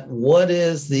that what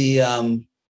is the,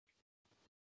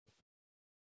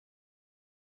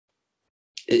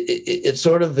 it's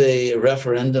sort of a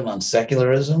referendum on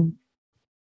secularism.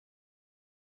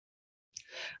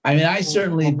 I mean, I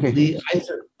certainly believe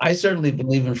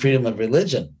in freedom of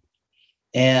religion.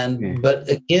 But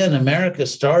again, America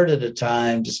started a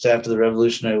time just after the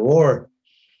Revolutionary War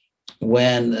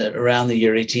when around the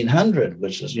year 1800,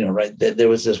 which is, there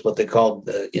was this, what they called,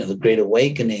 the Great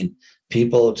Awakening.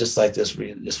 People just like this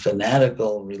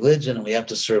fanatical religion, and we have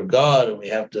to serve God and we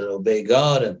have to obey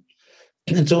God.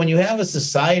 And so when you have a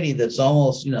society that's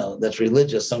almost, that's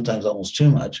religious, sometimes almost too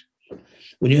much,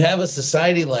 when you have a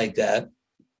society like that,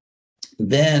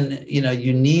 then,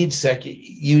 you need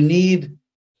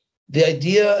the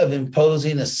idea of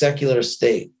imposing a secular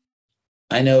state.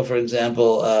 I know, for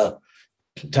example,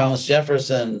 Thomas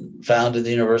Jefferson founded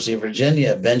the University of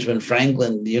Virginia, Benjamin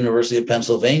Franklin, the University of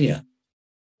Pennsylvania,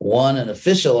 one an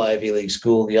official Ivy League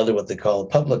school, the other what they call a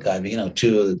public Ivy,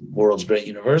 two of the world's great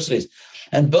universities.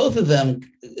 And both of them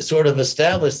sort of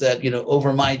established that,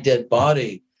 over my dead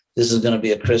body, this is going to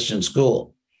be a Christian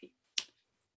school.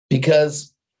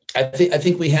 Because I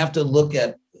think we have to look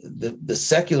at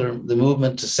the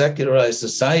movement to secularize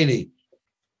society,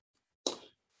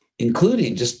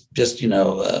 including just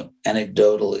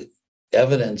anecdotal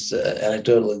evidence,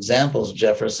 anecdotal examples,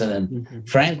 Jefferson and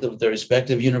Franklin with their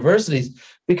respective universities,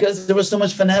 because there was so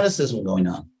much fanaticism going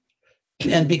on.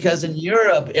 And because in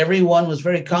Europe, everyone was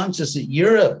very conscious that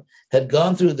Europe had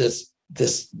gone through this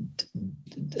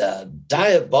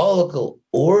diabolical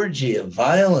orgy of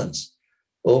violence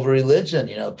over religion,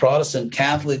 Protestant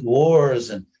Catholic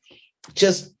wars, and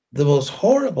just the most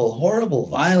horrible, horrible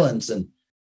violence. And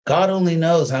God only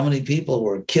knows how many people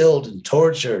were killed and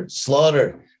tortured,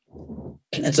 slaughtered.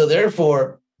 And so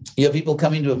therefore, you have people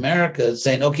coming to America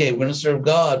saying, okay, we're going to serve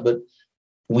God, but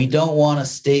we don't want a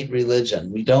state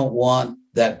religion. We don't want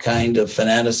that kind of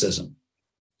fanaticism.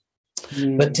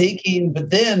 But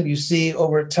then you see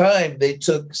over time, they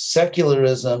took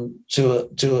secularism to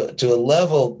a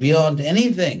level beyond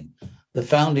anything the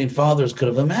founding fathers could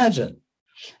have imagined.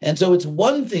 And so it's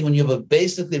one thing when you have a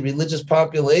basically religious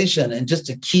population, and just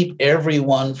to keep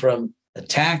everyone from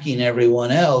attacking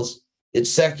everyone else, it's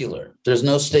secular. There's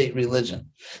no state religion.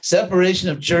 Separation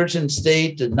of church and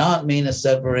state did not mean a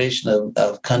separation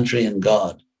of country and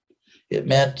God. It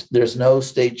meant there's no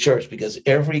state church, because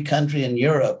every country in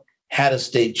Europe had a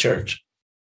state church.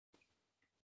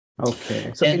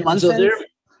 Okay. So in one sense,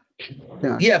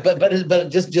 but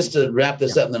just to wrap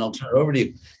this up, and then I'll turn it over to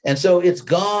you. And so it's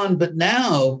gone, but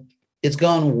now it's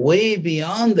gone way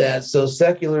beyond that. So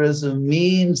secularism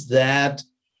means that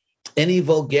any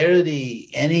vulgarity,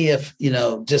 any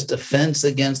just offense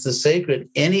against the sacred,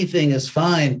 anything is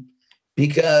fine,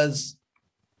 because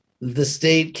the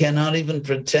state cannot even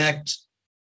protect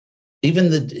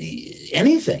even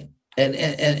anything.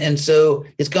 And so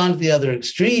it's gone to the other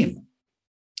extreme,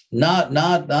 not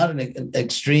an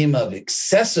extreme of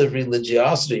excessive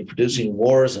religiosity producing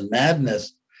wars and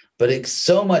madness, but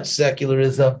so much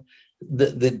secularism,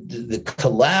 the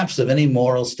collapse of any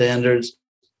moral standards.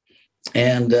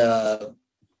 And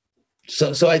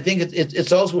so I think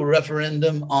it's also a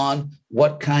referendum on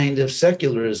what kind of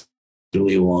secularism do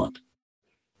we want.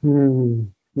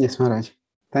 Yes, Maharaj.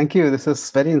 Thank you. This is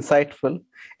very insightful.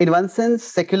 In one sense,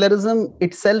 secularism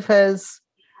itself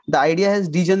the idea has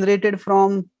degenerated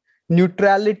from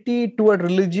neutrality toward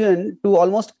religion to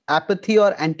almost apathy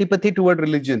or antipathy toward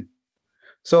religion.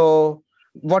 So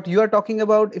what you are talking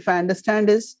about, if I understand,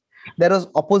 is there was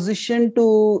opposition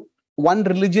to one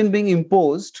religion being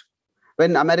imposed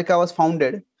when America was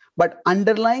founded, but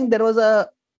underlying there was a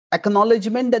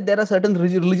acknowledgement that there are certain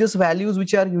religious values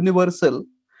which are universal,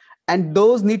 and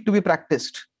those need to be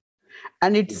practiced.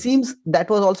 And it seems that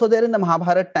was also there in the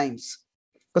Mahabharata times.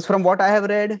 Because from what I have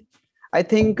read, I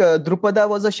think Drupada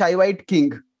was a Shaivite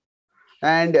king,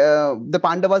 and the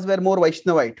Pandavas were more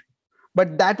Vaishnavite.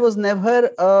 But that was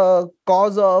never a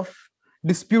cause of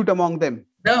dispute among them.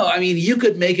 No, I mean, you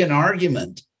could make an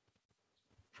argument.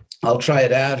 I'll try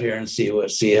it out here and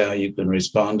see how you can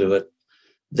respond to it.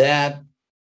 That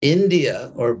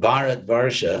India, or Bharat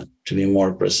Varsha, to be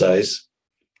more precise,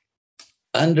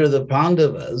 under the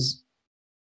Pandavas,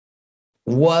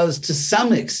 was to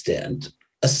some extent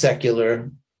a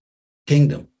secular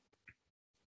kingdom.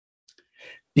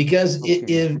 Because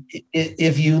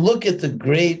if you look at the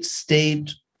great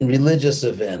state religious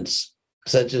events,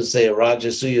 such as, say, a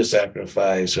Rajasuya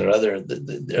sacrifice or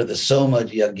the Soma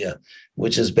Yajna,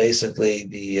 which is basically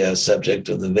the subject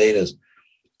of the Vedas,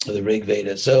 or the Rig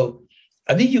Veda. So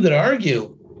I think you could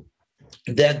argue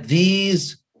that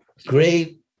these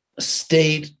great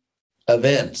state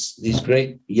events, these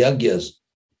great yajnas,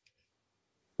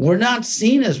 were not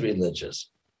seen as religious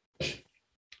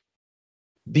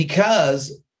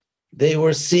because they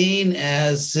were seen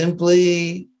as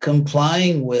simply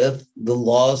complying with the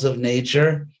laws of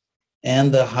nature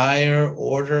and the higher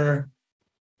order,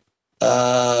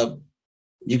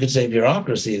 you could say,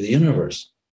 bureaucracy of the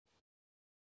universe.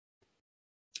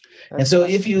 And so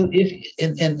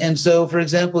so, for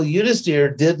example,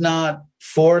 Yudhisthira did not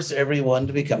force everyone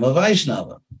to become a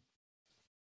Vaishnava.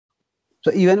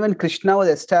 So even when Krishna was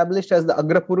established as the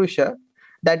Agra Purusha,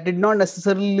 that did not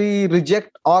necessarily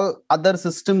reject all other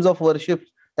systems of worship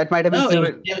that might have been.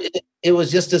 No, it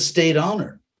was just a state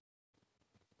honor.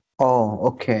 Oh,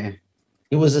 okay.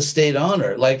 It was a state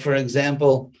honor. Like, for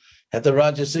example, at the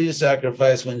Rajasuya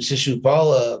sacrifice, when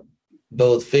Shishupala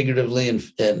both figuratively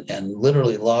and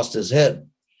literally lost his head.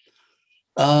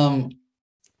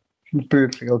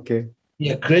 Okay.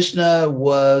 Yeah, Krishna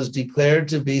was declared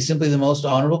to be simply the most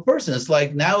honorable person. It's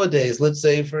like nowadays, let's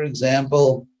say, for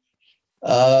example,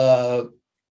 who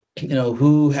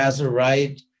has a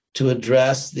right to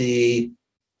address the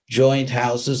joint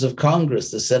houses of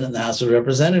Congress, the Senate and the House of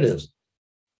Representatives.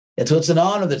 And so it's an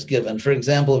honor that's given. For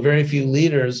example, very few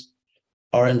leaders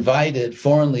are invited,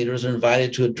 foreign leaders are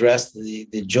invited to address the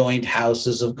joint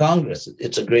houses of Congress.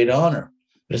 It's a great honor,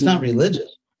 but it's not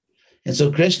religious. And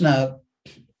so Krishna,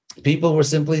 people were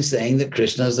simply saying that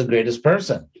Krishna is the greatest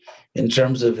person in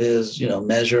terms of his,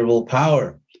 measurable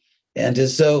power. And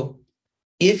so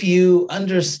if you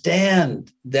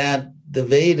understand that the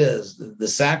Vedas, the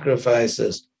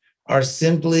sacrifices, are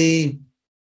simply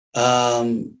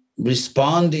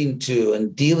responding to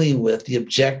and dealing with the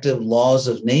objective laws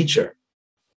of nature,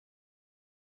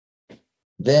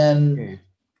 then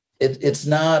it's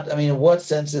not, in what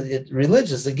sense is it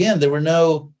religious? Again, there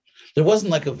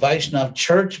wasn't like a Vaishnav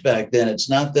church back then. It's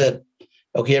not that,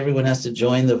 everyone has to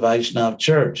join the Vaishnav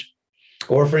church.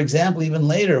 Or, for example, even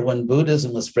later when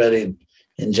Buddhism was spreading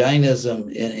and Jainism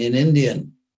in India,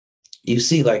 you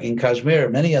see, like in Kashmir,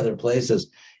 many other places,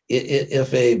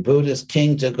 if a Buddhist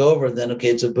king took over, then,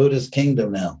 it's a Buddhist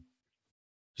kingdom now.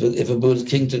 So if a Buddhist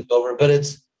king took over,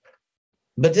 but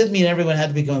didn't mean everyone had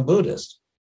to become a Buddhist.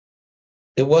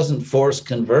 It wasn't forced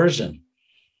conversion.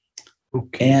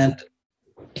 Okay. And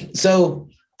so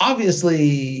obviously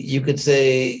you could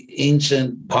say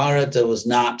ancient Bharata was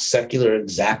not secular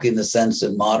exactly in the sense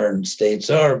that modern states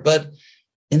are, but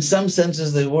in some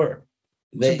senses they were.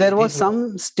 So there was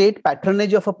some state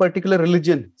patronage of a particular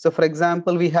religion. So for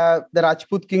example, we have the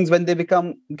Rajput kings, when they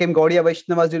became Gaudiya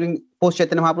Vaishnavas during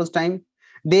post-Chaitanya Mahaprabhu's time,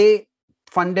 they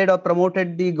funded or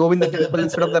promoted the Govinda temple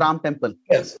instead of the Ram temple.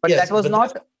 Yes, but that was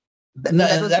not...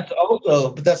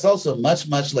 That's also much,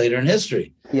 much later in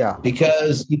history. Yeah.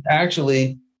 Because you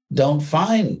actually don't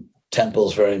find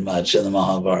temples very much in the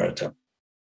Mahabharata.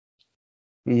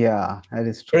 Yeah, that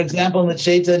is true. For example, in the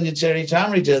Chaitanya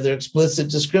Charitamrita, there are explicit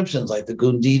descriptions like the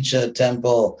Gundicha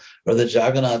temple or the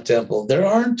Jagannath temple.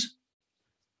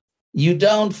 You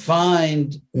don't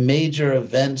find major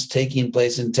events taking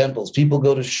place in temples. People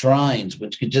go to shrines,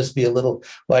 which could just be a little,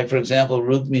 like, for example,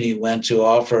 Rukmini went to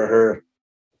offer her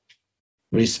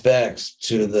respects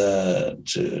to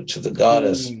the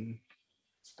goddess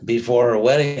before her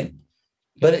wedding.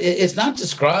 But it's not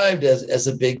described as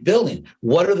a big building.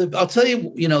 I'll tell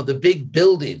you, the big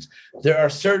buildings. There are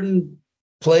certain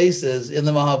places in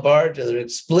the Mahabharata that are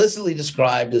explicitly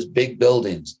described as big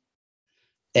buildings.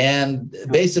 And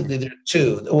basically there are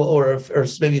two or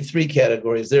maybe three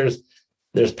categories. There's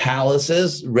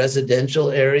palaces, residential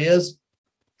areas,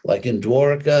 like in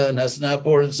Dwarka and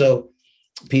Hastinapur. And so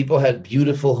people had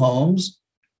beautiful homes.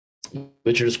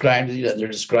 which are described, they're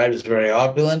described as very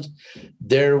opulent.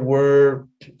 There were,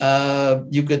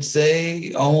 you could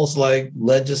say, almost like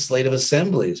legislative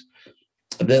assemblies.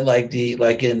 Then, like in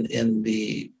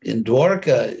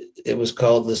Dwarka, it was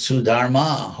called the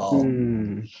Sudharma Hall, and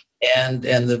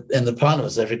the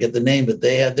Pandavas, I forget the name, but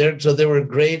they had there. So there were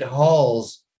great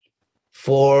halls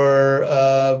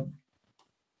for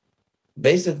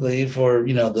basically for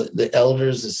the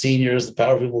elders, the seniors, the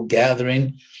powerful people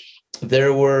gathering.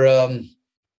 There were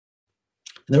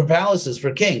palaces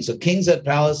for kings. So kings had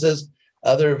palaces.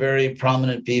 Other very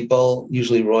prominent people,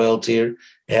 usually royalty,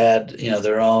 had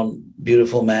their own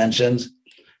beautiful mansions,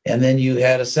 and then you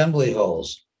had assembly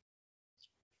halls.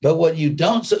 But what you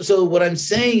don't, so what I'm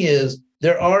saying is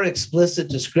there are explicit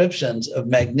descriptions of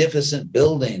magnificent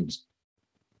buildings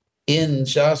in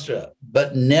Shastra,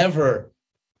 but never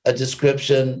a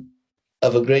description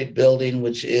of a great building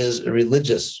which is a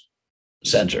religious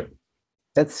center.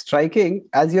 That's striking.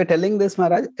 As you're telling this,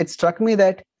 Maharaj, it struck me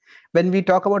that when we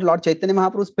talk about Lord Chaitanya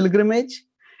Mahaprabhu's pilgrimage,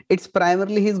 it's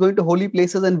primarily he's going to holy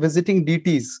places and visiting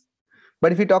deities.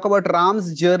 But if we talk about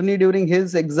Ram's journey during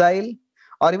his exile,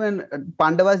 or even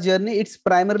Pandava's journey, it's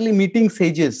primarily meeting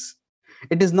sages.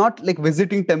 It is not like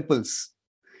visiting temples.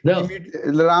 No.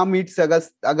 Ram meets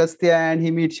Agastya and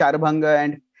he meets Sharbhanga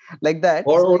and like that.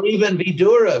 Or even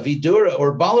Vidura,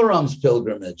 or Balaram's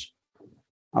pilgrimage.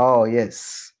 Oh,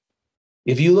 yes.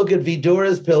 If you look at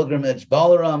Vidura's pilgrimage,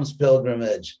 Balaram's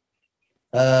pilgrimage,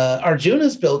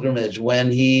 Arjuna's pilgrimage,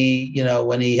 when he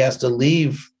has to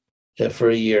leave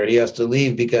for a year, he has to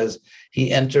leave because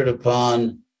he entered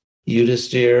upon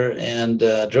Yudhisthira and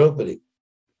Draupadi.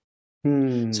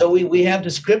 So we have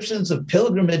descriptions of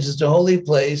pilgrimages to holy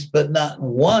place, but not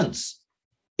once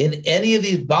in any of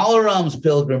these, Balaram's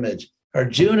pilgrimage,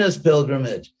 Arjuna's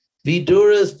pilgrimage,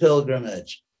 Vidura's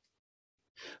pilgrimage,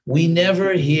 we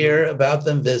never hear about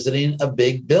them visiting a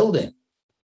big building.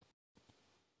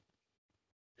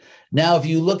 Now, if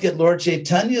you look at Lord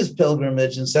Chaitanya's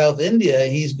pilgrimage in South India,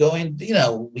 he's going,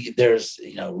 there's,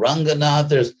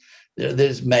 Ranganath,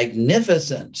 there's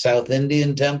magnificent South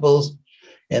Indian temples.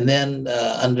 And then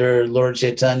under Lord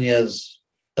Chaitanya's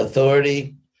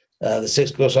authority, the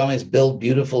six Goswamis built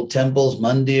beautiful temples,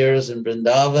 mandirs in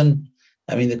Vrindavan.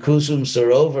 I mean, the Kusum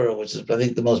Sarovar, which is, I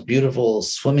think, the most beautiful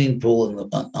swimming pool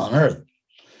on earth.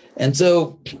 And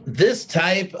so this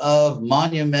type of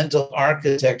monumental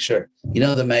architecture,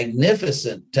 the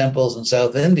magnificent temples in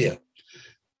South India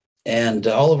and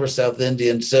all over South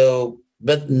India. And so,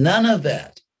 but none of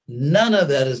that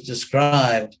is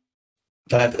described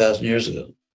 5,000 years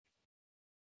ago.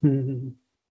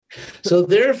 So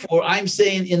therefore, I'm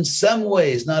saying in some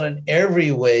ways, not in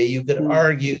every way, you could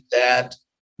argue that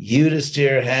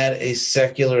Yudhisthira had a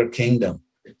secular kingdom.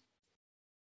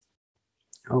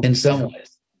 Okay. In some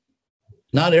ways.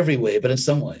 Not every way, but in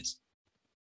some ways.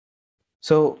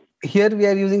 So here we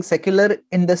are using secular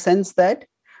in the sense that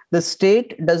the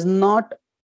state does not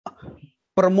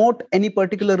promote any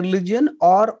particular religion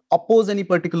or oppose any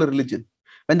particular religion.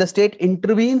 When the state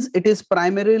intervenes, it is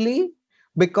primarily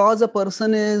because a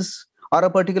person is, or a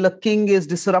particular king is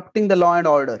disrupting the law and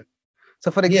order. So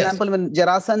for example, yes, when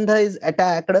Jarasandha is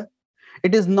attacked,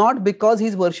 it is not because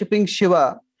he's worshipping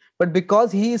Shiva, but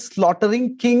because he is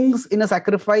slaughtering kings in a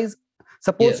sacrifice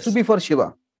supposed to be for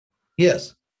Shiva.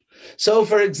 Yes. So,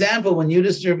 for example, when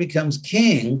Yudhisthira becomes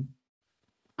king,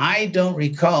 I don't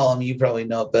recall, and you probably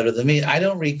know it better than me, I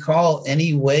don't recall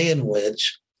any way in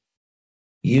which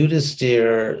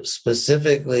Yudhisthira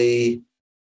specifically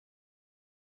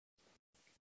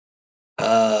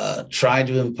tried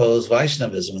to impose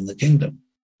Vaishnavism in the kingdom.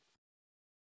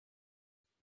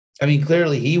 I mean,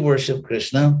 clearly he worshipped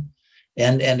Krishna.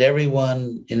 And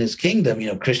everyone in his kingdom,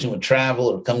 Krishna would travel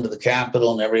or come to the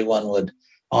capital, and everyone would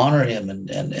honor him and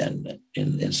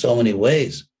in so many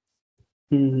ways.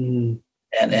 And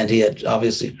he had,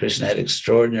 obviously, Krishna had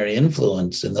extraordinary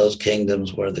influence in those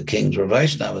kingdoms where the kings were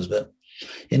Vaishnavas. But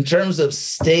in terms of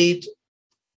state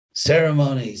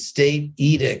ceremonies, state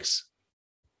edicts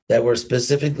that were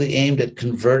specifically aimed at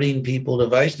converting people to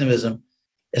Vaishnavism,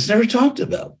 it's never talked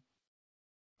about.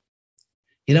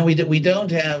 We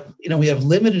don't have, we have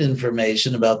limited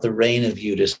information about the reign of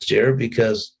Yudhisthira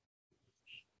because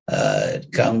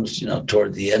it comes,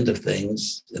 toward the end of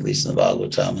things, at least in the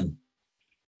Bhagavatam.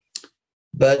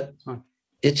 But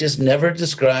it just never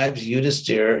describes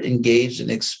Yudhisthira engaged in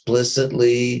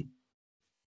explicitly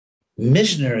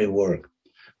missionary work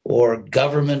or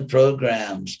government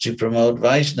programs to promote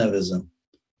Vaishnavism.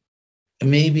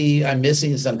 Maybe I'm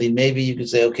missing something. Maybe you could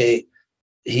say, okay,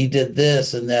 he did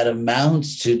this and that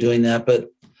amounts to doing that, but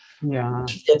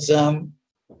in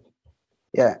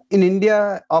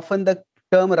India, often the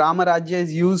term Ramarajya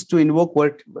is used to invoke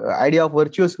idea of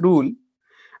virtuous rule.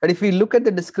 But if we look at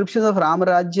the descriptions of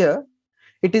Ramarajya,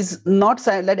 it is not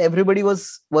that everybody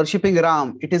was worshipping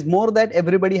Ram. It is more that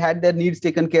everybody had their needs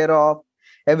taken care of.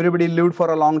 Everybody lived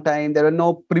for a long time. There were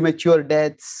no premature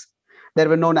deaths. There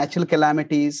were no natural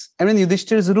calamities. And in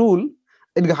Yudhishthir's rule,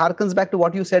 it harkens back to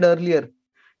what you said earlier,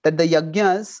 that the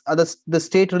yajnas, or the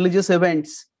state religious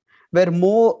events,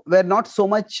 were not so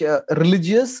much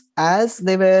religious as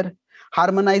they were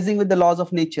harmonizing with the laws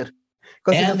of nature.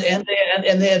 And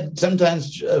they had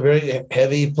sometimes very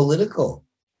heavy political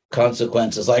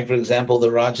consequences, like, for example, the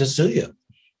Rajasuya.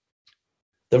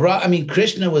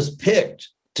 Krishna was picked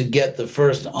to get the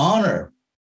first honor,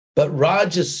 but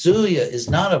Rajasuya is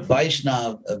not a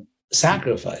Vaishnava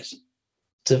sacrifice.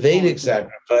 It's a Vedic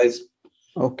sacrifice.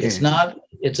 Okay.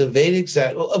 It's a Vedic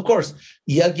sacrifice. Well, of course,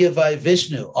 Yajna vai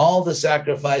Vishnu, all the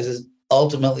sacrifices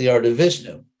ultimately are to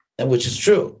Vishnu, and which is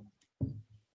true.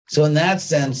 So in that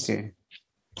sense,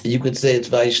 you could say it's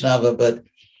Vaishnava,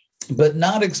 but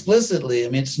not explicitly.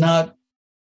 It's not.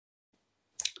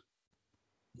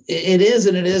 It is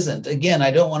and it isn't. Again,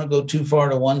 I don't want to go too far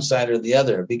to one side or the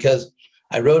other, because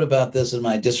I wrote about this in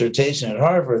my dissertation at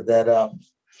Harvard,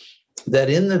 that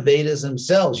in the Vedas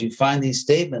themselves, you find these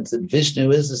statements that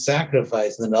Vishnu is the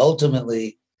sacrifice, and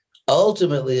ultimately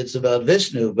it's about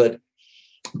Vishnu,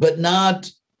 but not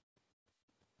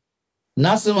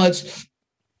so much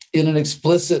in an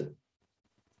explicit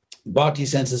bhakti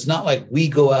sense. It's not like we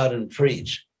go out and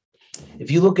preach.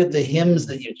 If you look at the hymns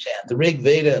that you chant, the Rig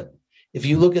Veda, if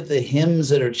you look at the hymns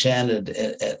that are chanted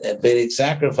at Vedic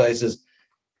sacrifices,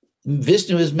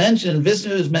 Vishnu is mentioned.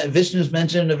 Vishnu is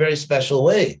mentioned in a very special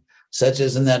way, such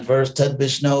as in that verse, Tad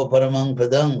Vishno Paramang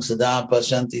Padang Sada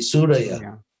Pashanti Suraya.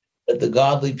 Yeah. That the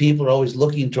godly people are always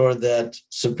looking toward that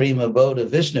supreme abode of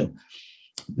Vishnu.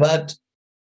 But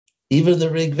even the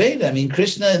Rig Veda,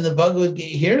 Krishna in the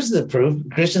Bhagavad-Gītā, here's the proof.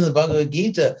 Krishna in the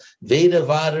Bhagavad-Gītā, Veda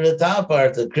Vadarata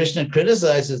Partha, Krishna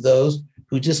criticizes those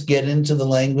who just get into the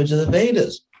language of the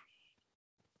Vedas.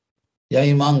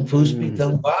 Yayamang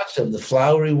Pushpitam Vacham, the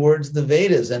flowery words of the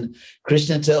Vedas. And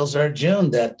Krishna tells Arjuna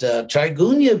that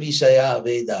Trigunya Vishaya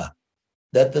Veda,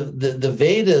 that the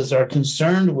Vedas are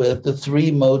concerned with the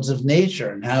three modes of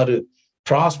nature and how to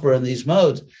prosper in these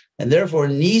modes. And therefore,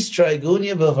 Nis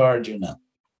Trigunya Bhavarjuna,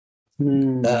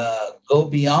 go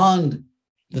beyond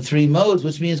the three modes,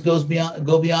 which means go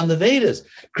beyond the Vedas.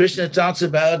 Krishna talks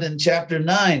about in chapter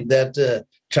 9 that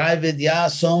Trividya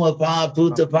Somapa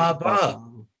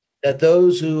Putapapa, that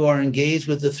those who are engaged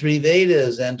with the three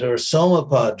Vedas and are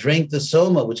Somapa, drink the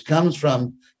Soma, which comes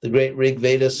from the great Rig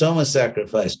Veda Soma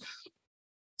sacrifice,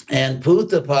 and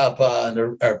Putapapa,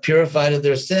 and are purified of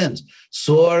their sins.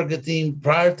 Swargatim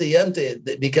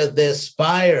Prarthayante, because they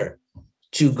aspire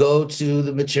to go to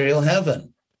the material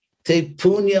heaven. Te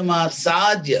punyama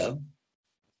sadhya,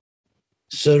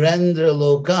 surrender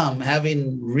lokam,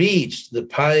 having reached the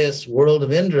pious world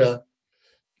of Indra,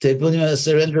 te punyama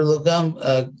surrender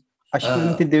lokam,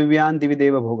 Ashtanti divyan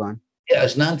divideva bhogan. Yeah,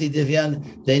 Ashnanti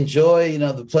divyan, they enjoy,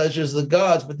 the pleasures of the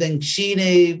gods, but then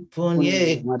Kshine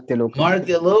punye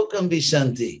martya lokam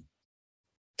vishanti.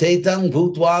 Te tang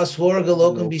bhutva swarga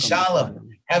lokam vishalam,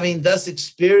 having thus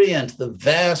experienced the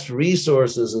vast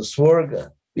resources of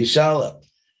swarga, vishala.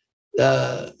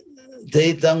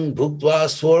 Tetang bhuktva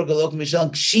swarga lokam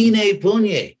vishalam kshine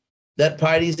punye. That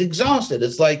party is exhausted.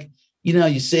 It's like,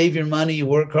 you save your money, you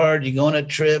work hard, you go on a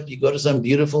trip, you go to some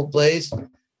beautiful place,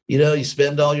 you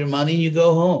spend all your money, you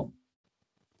go home.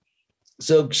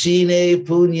 So kshine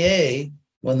punye,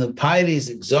 when the piety is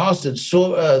exhausted,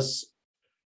 kshine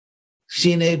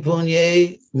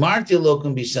punye martya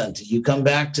lokam vishanti. You come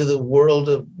back to the world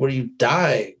of where you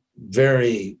die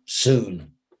very soon.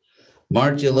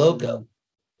 Martya loka.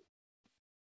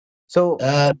 So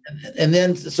and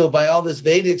then by all this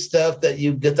Vedic stuff that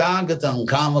you gatagatam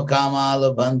kama kama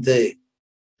labhante.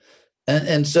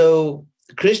 And so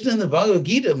Krishna in the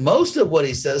Bhagavad-Gītā, most of what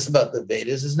he says about the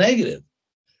Vedas is negative.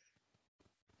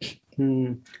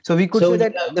 So we could say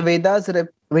that the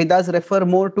Vedas refer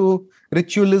more to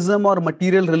ritualism or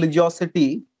material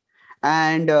religiosity,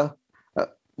 and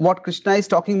what Krishna is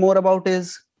talking more about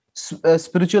is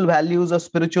spiritual values or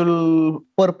spiritual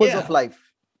purpose of life.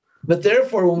 But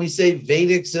therefore, when we say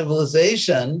Vedic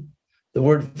civilization, the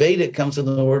word Vedic comes from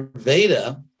the word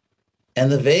Veda,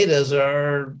 and the Vedas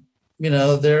are,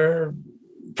 they're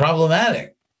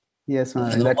problematic. Yes,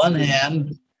 on the one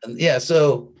hand,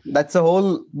 so that's a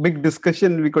whole big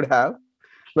discussion we could have.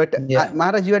 But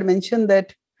Maharaj, you had mentioned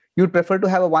that you'd prefer to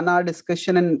have a 1 hour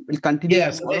discussion, and we'll continue.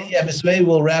 Yes, maybe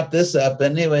we'll wrap this up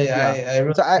anyway.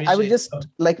 I would just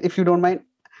like, if you don't mind,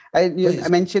 I Please.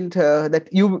 mentioned that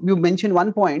you mentioned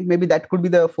one point. Maybe that could be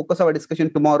the focus of our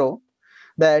discussion tomorrow.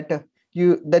 That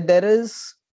there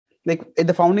is, like, at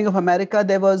the founding of America,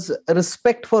 there was a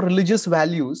respect for religious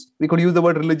values. We could use the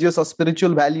word religious or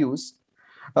spiritual values,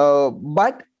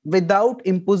 but without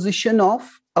imposition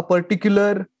of a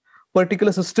particular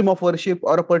system of worship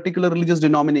or a particular religious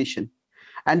denomination.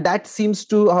 And that seems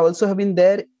to also have been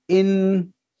there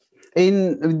in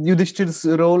Yudhishthir's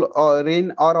role or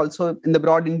reign, or also in the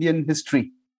broad Indian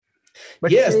history.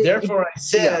 But yes, therefore I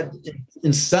said,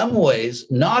 in some ways,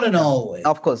 not in all ways.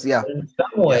 Of course, yeah. But in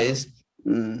some ways,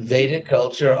 Vedic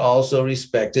culture also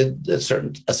respected a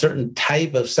certain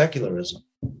type of secularism.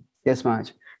 Yes,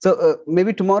 Maharaj. So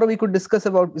maybe tomorrow we could discuss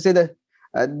about, say, the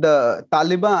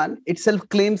Taliban itself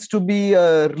claims to be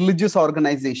a religious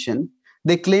organization.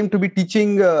 They claim to be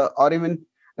teaching, or even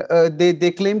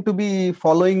they claim to be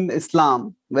following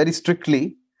Islam very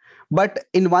strictly. But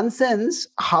in one sense,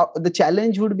 how the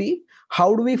challenge would be,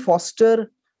 how do we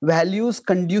foster values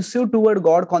conducive toward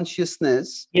God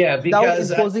consciousness without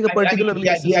imposing a particular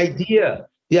religious system?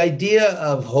 The idea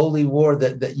of holy war,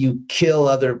 that you kill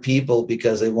other people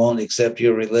because they won't accept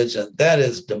your religion, that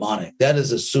is demonic. That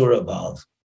is a surabhav.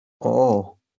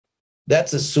 Oh.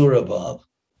 That's a surabhav.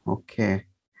 Okay.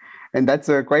 And that's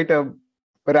quite a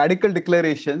radical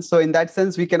declaration. So in that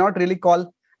sense, we cannot really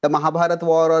call the Mahabharata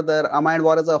war or the Ramayana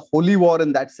war as a holy war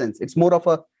in that sense. It's more of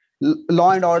a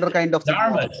law and order kind of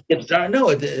dharma.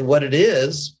 What it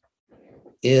is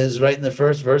right in the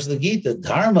first verse of the Gita,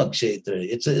 dharma kshetra.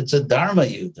 It's a dharma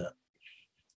yuddha.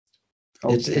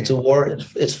 Okay. It's a war.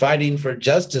 It's fighting for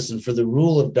justice and for the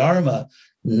rule of dharma,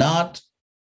 not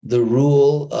the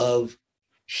rule of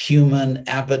human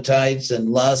appetites and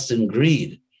lust and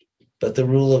greed, but the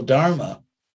rule of dharma,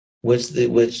 which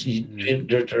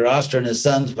Dhritarashtra and his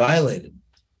sons violated.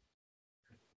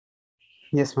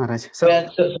 Yes, Maharaj.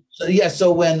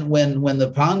 So when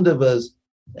the Pandavas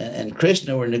and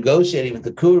Krishna were negotiating with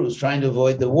the Kurus, trying to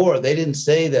avoid the war, they didn't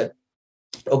say that,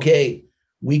 okay,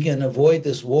 we can avoid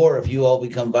this war if you all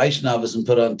become Vaishnavas and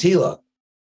put on tilak.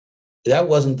 That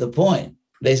wasn't the point.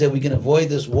 They said we can avoid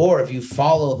this war if you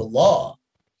follow the law.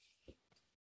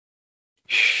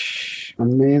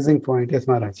 Amazing point. Yes,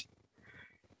 Maharaj.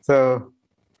 So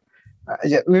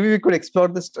maybe we could explore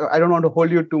this. I don't want to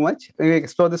hold you too much. Maybe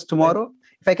explore this tomorrow.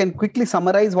 If I can quickly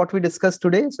summarize what we discussed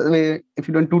today. So if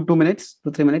you don't 2 minutes,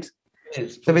 2-3 minutes.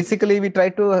 Yes. So basically, we try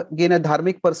to gain a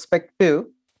dharmic perspective,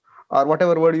 or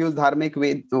whatever word you use, dharmic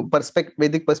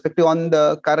Vedic perspective on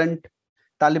the current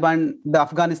Taliban, the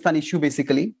Afghanistan issue,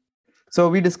 basically. So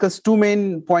we discussed 2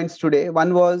 main points today.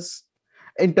 One was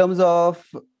in terms of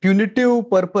punitive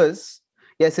purpose.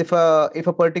 Yes, if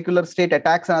a particular state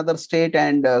attacks another state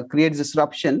and creates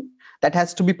disruption, that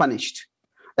has to be punished.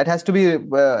 That has to be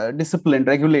disciplined,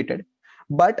 regulated.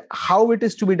 But how it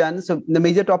is to be done? So the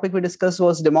major topic we discussed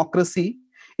was democracy.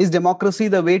 Is democracy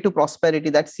the way to prosperity?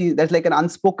 That's like an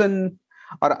unspoken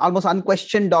or almost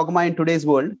unquestioned dogma in today's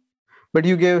world. But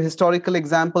you gave historical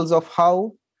examples of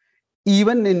how,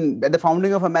 even at the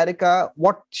founding of America,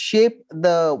 what shape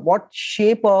or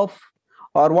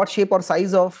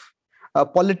size of a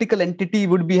political entity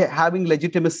would be having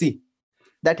legitimacy.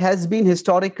 That has been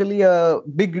historically a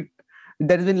big.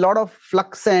 There has been a lot of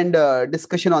flux and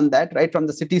discussion on that, right? From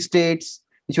the city-states,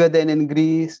 which were then in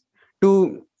Greece,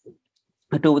 to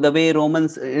the way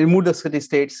Romans removed the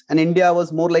city-states, and India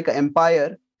was more like an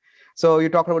empire. So you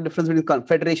talk about difference between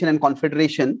confederation and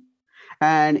confederation,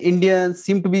 and Indians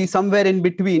seem to be somewhere in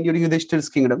between during Yudhishthir's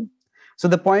kingdom. So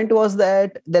the point was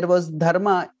that there was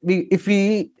dharma. If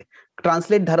we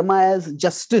translate dharma as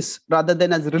justice rather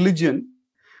than as religion,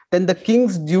 then the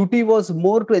king's duty was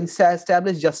more to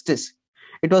establish justice.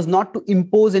 It was not to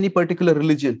impose any particular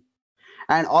religion.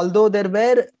 And although there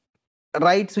were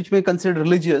rites which may be considered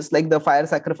religious, like the fire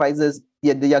sacrifices,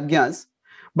 the yajnas,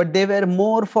 but they were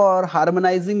more for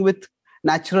harmonizing with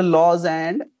natural laws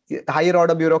and higher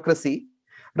order bureaucracy,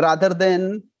 rather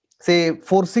than, say,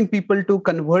 forcing people to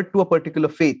convert to a particular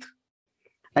faith.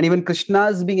 And even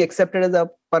Krishna's being accepted as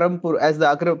a parampur, as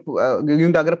the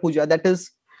giving the Agra Puja, that is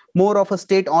more of a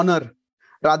state honor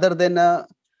rather than a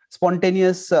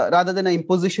spontaneous, rather than an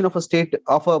imposition of a state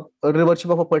of a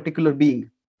worship of a particular being.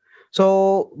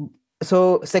 So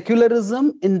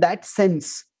secularism in that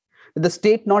sense, the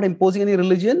state not imposing any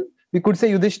religion, we could say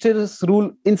Yudhishthir's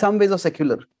rule in some ways was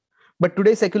secular. But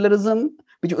today secularism,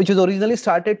 which was originally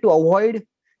started to avoid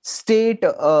state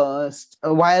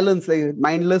violence, like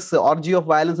mindless orgy of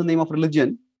violence in the name of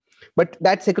religion, but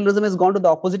that secularism has gone to the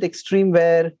opposite extreme,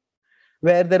 where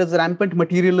there is rampant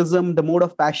materialism, the mode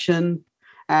of passion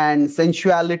and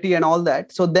sensuality and all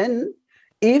that. So then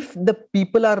if the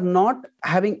people are not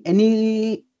having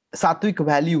any sattvic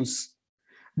values,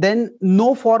 then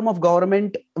no form of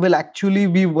government will actually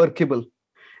be workable.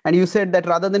 And you said that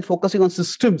rather than focusing on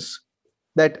systems,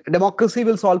 that democracy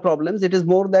will solve problems, it is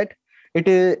more that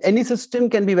any system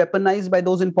can be weaponized by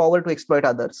those in power to exploit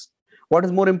others. What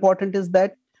is more important is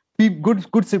that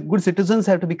good citizens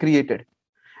have to be created.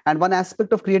 And one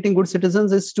aspect of creating good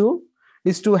citizens is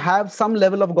to have some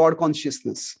level of God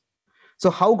consciousness. So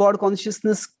how God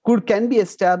consciousness can be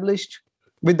established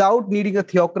without needing a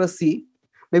theocracy,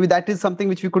 maybe that is something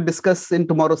which we could discuss in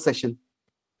tomorrow's session.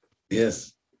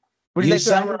 Yes. Would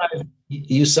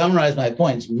you summarized my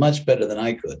points much better than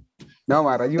I could. No,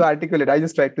 Maharaj, you articulate. I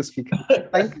just tried to speak.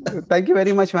 Thank you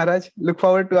very much, Maharaj. Look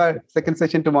forward to our second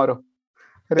session tomorrow.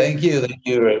 Thank you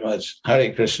very much.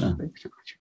 Hare Krishna. Thank you so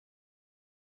much.